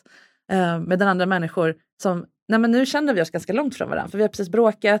olika sätt. Medan andra människor som, nej men nu känner vi oss ganska långt från varandra, för vi har precis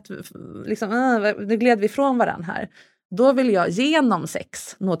bråkat, liksom, nu gled vi från varandra här. Då vill jag genom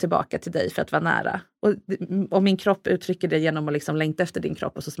sex nå tillbaka till dig för att vara nära. Och min kropp uttrycker det genom att liksom längta efter din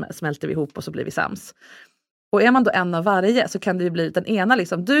kropp, och så smälter vi ihop och så blir vi sams. Och är man då en av varje, så kan det ju bli den ena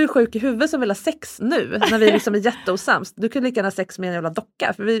liksom, du är sjuk i huvudet som vill ha sex nu, när vi liksom är jätteosams. Du kan lika gärna ha sex med en jävla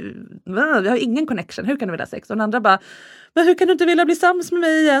docka, för vi har ingen connection, hur kan du vilja ha sex? Och den andra bara, men hur kan du inte vilja bli sams med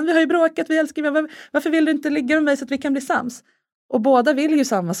mig igen? Vi har ju bråkat, vi älskar mig, varför vill du inte ligga med mig så att vi kan bli sams? Och båda vill ju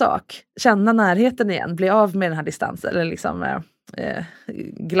samma sak, känna närheten igen, bli av med den här distansen, eller liksom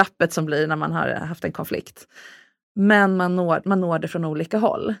glappet som blir när man har haft en konflikt. Men man når det från olika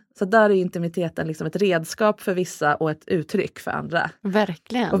håll. Så där är intimiteten liksom ett redskap för vissa och ett uttryck för andra.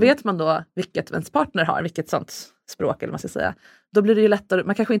 Verkligen. Och vet man då vilket ens partner har, vilket sånt språk eller man ska säga, då blir det ju lättare,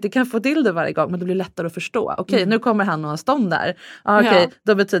 man kanske inte kan få till det varje gång, men det blir lättare att förstå. Okej, nu kommer han och har stånd där.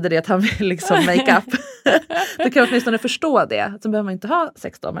 Då betyder det att han vill liksom make up. Då kan man åtminstone förstå det. Så behöver man inte ha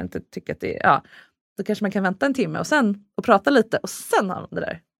sex då, om man inte tycker att det är, då kanske man kan vänta en timme och prata lite, och sen har man det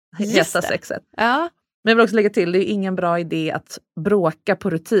där heta sexet. Ja. Men jag vill också lägga till, det är ingen bra idé att bråka på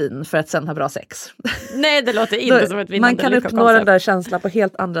rutin för att sen ha bra sex. Nej, det låter inte som ett vinnande man kan uppnå den där känslan på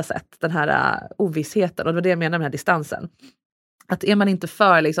helt andra sätt, den här ovissheten, och det var det jag menar med den här distansen. Att är man inte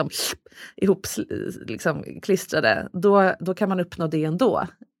för liksom, ihop liksom, klistrade, då kan man uppnå det ändå.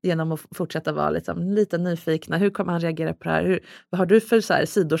 Genom att fortsätta vara liksom, lite nyfikna. Hur kommer han reagera på det här? Vad har du för så här,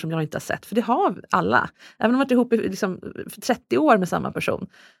 sidor som jag inte har sett? För det har alla. Även om man varit ihop i liksom, 30 år med samma person,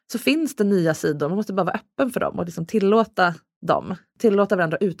 så finns det nya sidor. Man måste bara vara öppen för dem och liksom, tillåta dem. Tillåta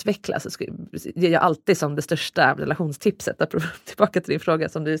varandra att utvecklas. Det är jag alltid som det största relationstipset. Tillbaka till din fråga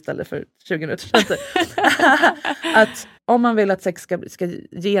som du ställde för 20 minuter sedan. Att om man vill att sex ska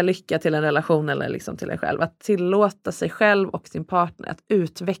ge lycka till en relation eller liksom till en själv, att tillåta sig själv och sin partner att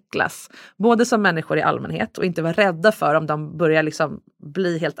utvecklas. Både som människor i allmänhet, och inte vara rädda för om de börjar liksom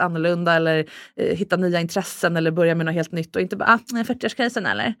bli helt annorlunda eller hitta nya intressen eller börja med något helt nytt, och inte bara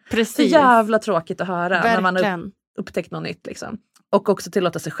 40-årskrisen eller. Precis. Det är jävla tråkigt att höra. Verkligen. När man upptäckt något nytt liksom. Och också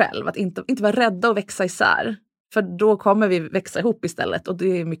tillåta sig själv att inte vara rädda och växa isär. För då kommer vi växa ihop istället och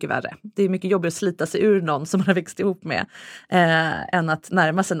det är mycket värre. Det är mycket jobbigare att slita sig ur någon som man har växt ihop med än att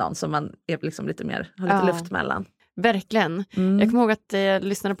närma sig någon som man är liksom lite mer, har lite luft mellan. Verkligen. Jag kommer ihåg att jag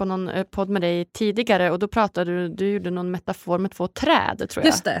lyssnade på någon podd med dig tidigare och då pratade du gjorde någon metafor med 2 träd, tror jag.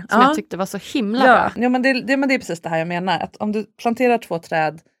 Just det. Som jag tyckte var så himla bra. Ja, men det är precis det här jag menar. Att om du planterar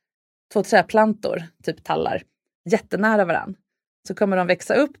 2 trädplantor, typ tallar, jättenära varann, så kommer de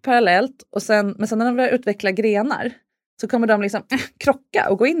växa upp parallellt och men sen när de börjar utveckla grenar så kommer de liksom krocka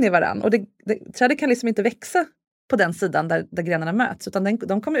och gå in i varann. Och trädet kan liksom inte växa på den sidan där grenarna möts, utan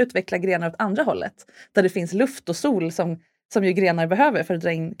de kommer utveckla grenar åt andra hållet där det finns luft och sol som ju grenar behöver för att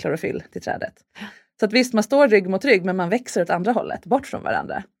dra in klorofyll till trädet. Så att visst, man står rygg mot rygg, men man växer åt andra hållet, bort från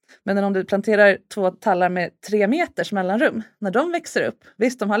varandra. Men om du planterar 2 tallar med 3 meters mellanrum, när de växer upp,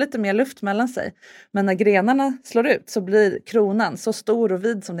 visst, de har lite mer luft mellan sig, men när grenarna slår ut så blir kronan så stor och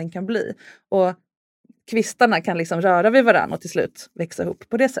vid som den kan bli. Och kvistarna kan liksom röra vid varandra och till slut växa ihop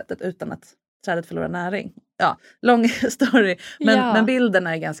på det sättet utan att trädet förlorar näring. Ja, lång story, men bilden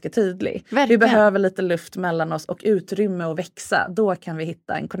är ganska tydlig. Verkligen. Vi behöver lite luft mellan oss och utrymme att växa. Då kan vi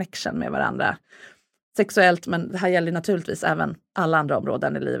hitta en connection med varandra. Sexuellt, men det här gäller naturligtvis även alla andra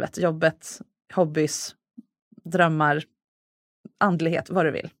områden i livet. Jobbet, hobbys, drömmar, andlighet, vad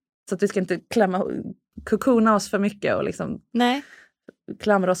du vill. Så att vi ska inte kokona oss för mycket och liksom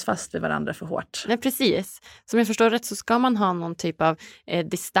klamra oss fast vid varandra för hårt. Nej, precis. Som jag förstår rätt så ska man ha någon typ av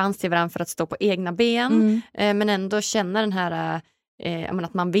distans till varandra för att stå på egna ben. Men ändå känna den här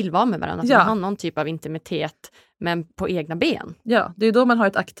att man vill vara med varandra. Att man har någon typ av intimitet men på egna ben. Ja, det är då man har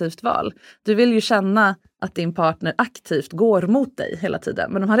ett aktivt val. Du vill ju känna att din partner aktivt går mot dig hela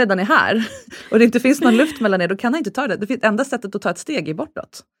tiden. Men om han redan är här och det inte finns någon luft mellan er, då kan han inte ta det. Det finns enda sättet att ta ett steg är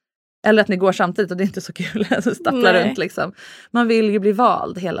bortåt. Eller att ni går samtidigt och det är inte så kul att stappla runt liksom. Man vill ju bli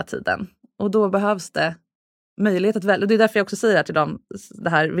vald hela tiden. Och då behövs det möjlighet att välja. Och det är därför jag också säger till dem, det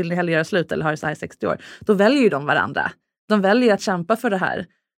här, vill ni hellre göra slut eller ha det så här i 60 år? Då väljer ju de varandra. De väljer att kämpa för det här.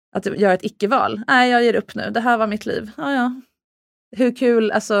 Att göra ett icke-val. Nej, jag ger upp nu. Det här var mitt liv. Ja. Hur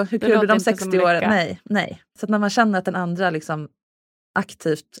kul blir de 60 åren? Nej. Så att när man känner att den andra liksom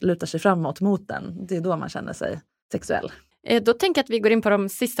aktivt lutar sig framåt mot den, det är då man känner sig sexuell. Då tänker jag att vi går in på de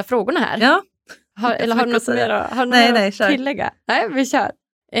sista frågorna här. Ja. Har du något mer att tillägga? Nej, vi kör.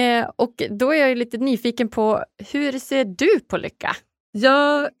 Och då är jag ju lite nyfiken på, hur ser du på lycka?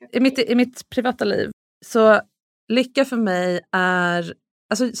 I mitt privata liv, så lycka för mig är,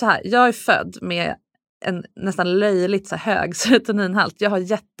 alltså så här, jag är född med en nästan löjligt så hög serotoninhalt. Jag har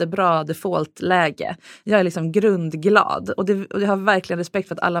jättebra defaultläge. Jag är liksom grundglad. Och jag har verkligen respekt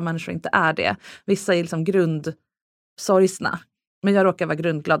för att alla människor inte är det. Vissa är liksom grundsorgsna. Men jag råkar vara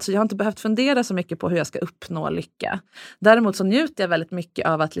grundglad. Så jag har inte behövt fundera så mycket på hur jag ska uppnå lycka. Däremot så njuter jag väldigt mycket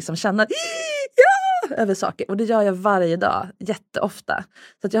av att liksom känna över saker. Och det gör jag varje dag, jätteofta.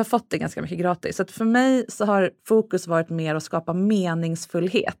 Så att jag har fått det ganska mycket gratis. Så att för mig så har fokus varit mer att skapa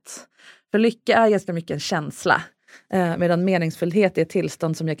meningsfullhet. För lycka är ganska mycket en känsla. Medan meningsfullhet är ett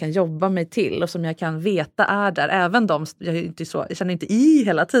tillstånd som jag kan jobba mig till. Och som jag kan veta är där. Även jag känner inte i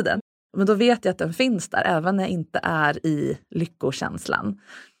hela tiden. Men då vet jag att den finns där. Även när jag inte är i lyckokänslan.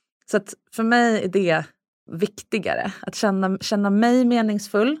 Så att för mig är det viktigare. Att känna mig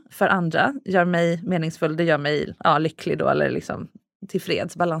meningsfull för andra gör mig meningsfull. Det gör mig lycklig då, eller liksom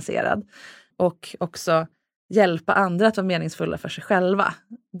tillfreds, balanserad. Och också hjälpa andra att vara meningsfulla för sig själva.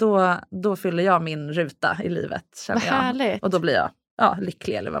 Då fyller jag min ruta i livet, känner jag. Härligt. Och då blir jag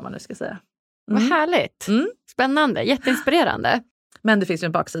lycklig, eller vad man nu ska säga. Vad härligt. Spännande, jätteinspirerande. Men det finns ju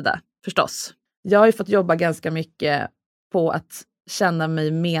en baksida, förstås. Jag har ju fått jobba ganska mycket på att känna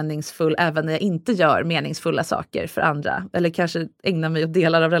mig meningsfull även när jag inte gör meningsfulla saker för andra. Eller kanske ägna mig åt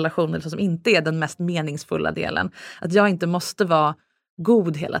delar av relationer som inte är den mest meningsfulla delen. Att jag inte måste vara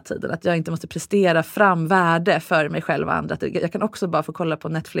god hela tiden. Att jag inte måste prestera fram värde för mig själv och andra. Att jag kan också bara få kolla på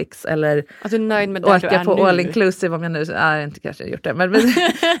Netflix eller att du är nöjd med det åka på all inclusive om jag nu inte kanske gjort det. Men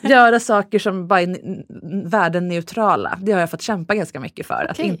göra saker som bara är värdeneutrala. Det har jag fått kämpa ganska mycket för. Okay.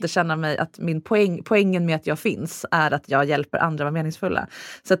 Att inte känna mig att min poängen med att jag finns är att jag hjälper andra att vara meningsfulla.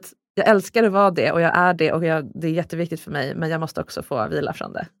 Så att jag älskar att vara det och jag är det och det är jätteviktigt för mig. Men jag måste också få vila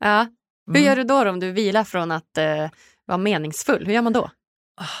från det. Ja. Hur gör du då om du vilar från att vara meningsfull? Hur gör man då?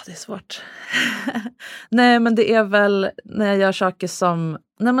 Det är svårt. Nej, men det är väl när jag gör saker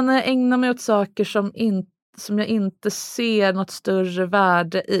när jag ägnar mig åt saker som jag inte ser något större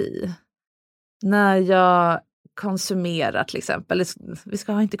värde i. När jag konsumerar till exempel. Vi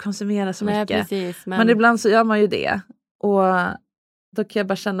ska inte konsumera så mycket. Precis, men ibland så gör man ju det. Och då kan jag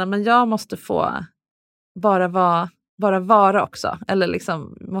bara känna, men jag måste få bara vara bara vara också. Eller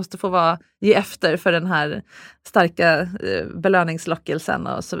liksom måste få ge efter för den här starka belöningslockelsen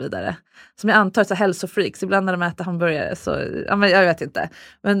och så vidare. Som jag antar så hälsofreaks. Ibland när de äter hamburgare så, ja, men jag vet inte.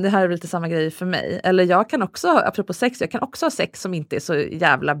 Men det här är väl lite samma grej för mig. Eller jag kan också, apropå sex, jag kan också ha sex som inte är så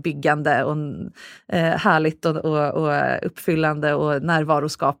jävla byggande och härligt och uppfyllande och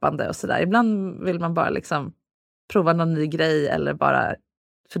närvaroskapande och sådär. Ibland vill man bara liksom prova någon ny grej eller bara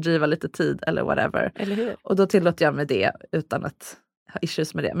fördriva lite tid eller whatever. Eller hur? Och då tillåter jag mig det utan att ha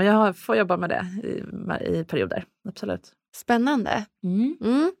issues med det. Men jag får jobba med det i perioder. Absolut. Spännande.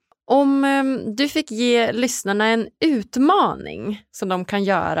 Om du fick ge lyssnarna en utmaning som de kan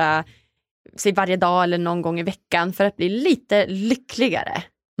göra sig varje dag eller någon gång i veckan för att bli lite lyckligare.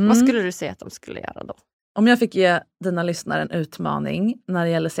 Vad skulle du säga att de skulle göra då? Om jag fick ge dina lyssnare en utmaning när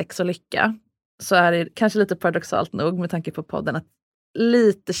det gäller sex och lycka så är det kanske lite paradoxalt nog med tanke på podden att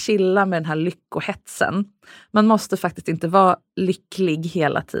lite chilla med den här lyckohetsen. Man måste faktiskt inte vara lycklig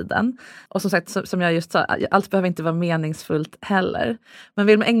hela tiden. Och som sagt, som jag just sa, allt behöver inte vara meningsfullt heller. Men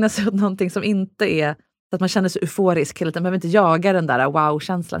vill man ägna sig åt någonting som inte är så att man känner sig euforisk hela tiden, man behöver inte jaga den där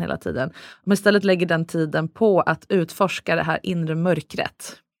wow-känslan hela tiden. Om man istället lägger den tiden på att utforska det här inre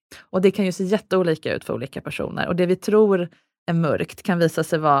mörkret. Och det kan ju se jätteolika ut för olika personer. Och det vi tror är mörkt kan visa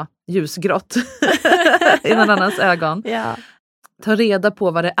sig vara ljusgrått i någon annans ögon. Ja. Ta reda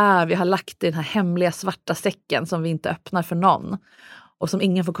på vad det är vi har lagt i den här hemliga svarta säcken som vi inte öppnar för någon. Och som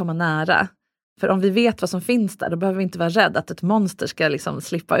ingen får komma nära. För om vi vet vad som finns där, då behöver vi inte vara rädda att ett monster ska liksom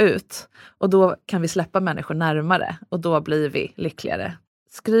slippa ut. Och då kan vi släppa människor närmare. Och då blir vi lyckligare.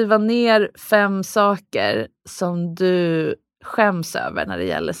 Skriva ner 5 saker som du skäms över när det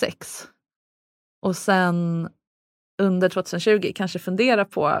gäller sex. Och sen under 2020 kanske fundera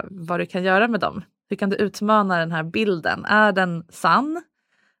på vad du kan göra med dem. Hur kan du utmana den här bilden? Är den sann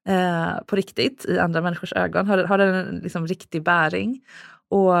på riktigt i andra människors ögon? Har den en liksom riktig bäring?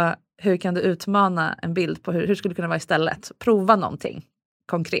 Och hur kan du utmana en bild på hur skulle det kunna vara istället? Prova någonting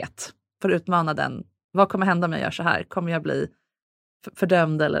konkret för att utmana den. Vad kommer hända om jag gör så här? Kommer jag bli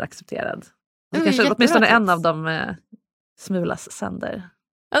fördömd eller accepterad? Kanske åtminstone en av dem smulas sönder.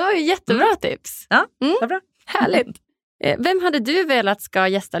 Ja, det var ju jättebra tips. Ja, det var bra. Härligt. Vem hade du velat ska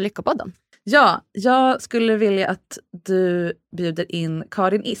gästa Lyckopodden? Ja, jag skulle vilja att du bjuder in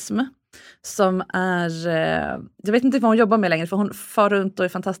Karin Ism som är, jag vet inte vad hon jobbar med längre för hon far runt och är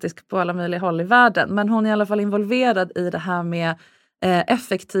fantastisk på alla möjliga håll i världen. Men hon är i alla fall involverad i det här med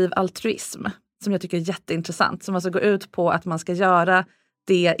effektiv altruism som jag tycker är jätteintressant. Som alltså går ut på att man ska göra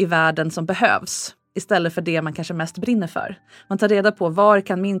det i världen som behövs istället för det man kanske mest brinner för. Man tar reda på var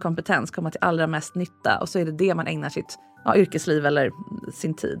kan min kompetens komma till allra mest nytta och så är det man ägnar sitt yrkesliv eller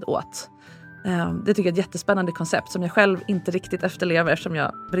sin tid åt. Det tycker jag är ett jättespännande koncept som jag själv inte riktigt efterlever eftersom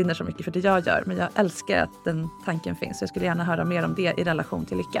jag brinner så mycket för det jag gör. Men jag älskar att den tanken finns. Så jag skulle gärna höra mer om det i relation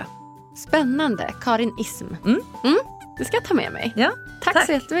till lycka. Spännande. Karin Ism. Det ska jag ta med mig. Ja, tack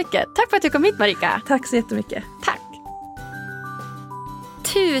så jättemycket. Tack för att du kom hit, Marika. Tack så jättemycket. Tack.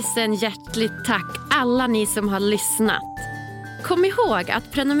 Tusen hjärtligt tack alla ni som har lyssnat. Kom ihåg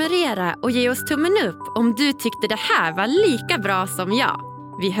att prenumerera och ge oss tummen upp om du tyckte det här var lika bra som jag.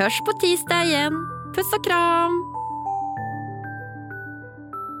 Vi hörs på tisdag igen. Puss och kram!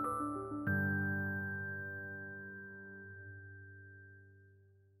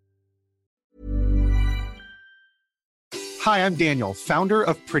 Hi, I'm Daniel, founder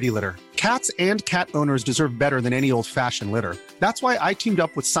of Pretty Litter. Cats and cat owners deserve better than any old-fashioned litter. That's why I teamed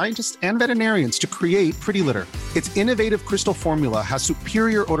up with scientists and veterinarians to create Pretty Litter. Its innovative crystal formula has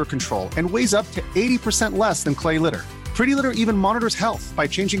superior odor control and weighs up to 80% less than clay litter. Pretty Litter even monitors health by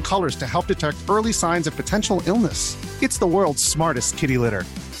changing colors to help detect early signs of potential illness. It's the world's smartest kitty litter.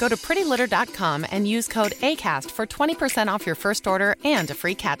 Go to prettylitter.com and use code ACAST for 20% off your first order and a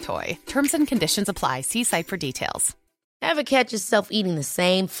free cat toy. Terms and conditions apply. See site for details. Ever catch yourself eating the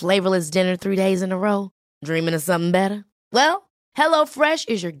same flavorless dinner 3 days in a row? Dreaming of something better? Well, HelloFresh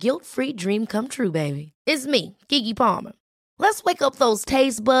is your guilt-free dream come true, baby. It's me, Keke Palmer. Let's wake up those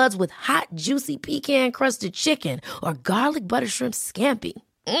taste buds with hot, juicy pecan-crusted chicken or garlic butter shrimp scampi.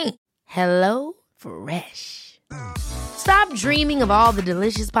 Hello Fresh. Stop dreaming of all the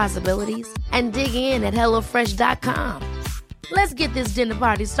delicious possibilities and dig in at HelloFresh.com. Let's get this dinner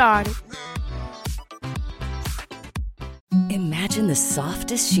party started. Imagine the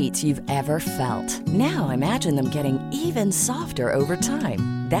softest sheets you've ever felt. Now imagine them getting even softer over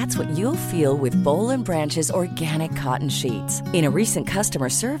time. That's what you'll feel with Boll & Branch's organic cotton sheets. In a recent customer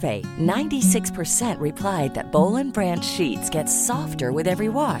survey, 96% replied that Boll & Branch sheets get softer with every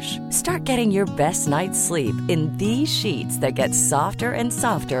wash. Start getting your best night's sleep in these sheets that get softer and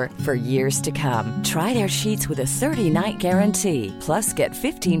softer for years to come. Try their sheets with a 30-night guarantee. Plus, get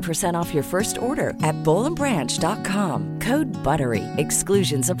 15% off your first order at bollandbranch.com. Code BUTTERY.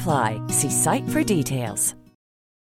 Exclusions apply. See site for details.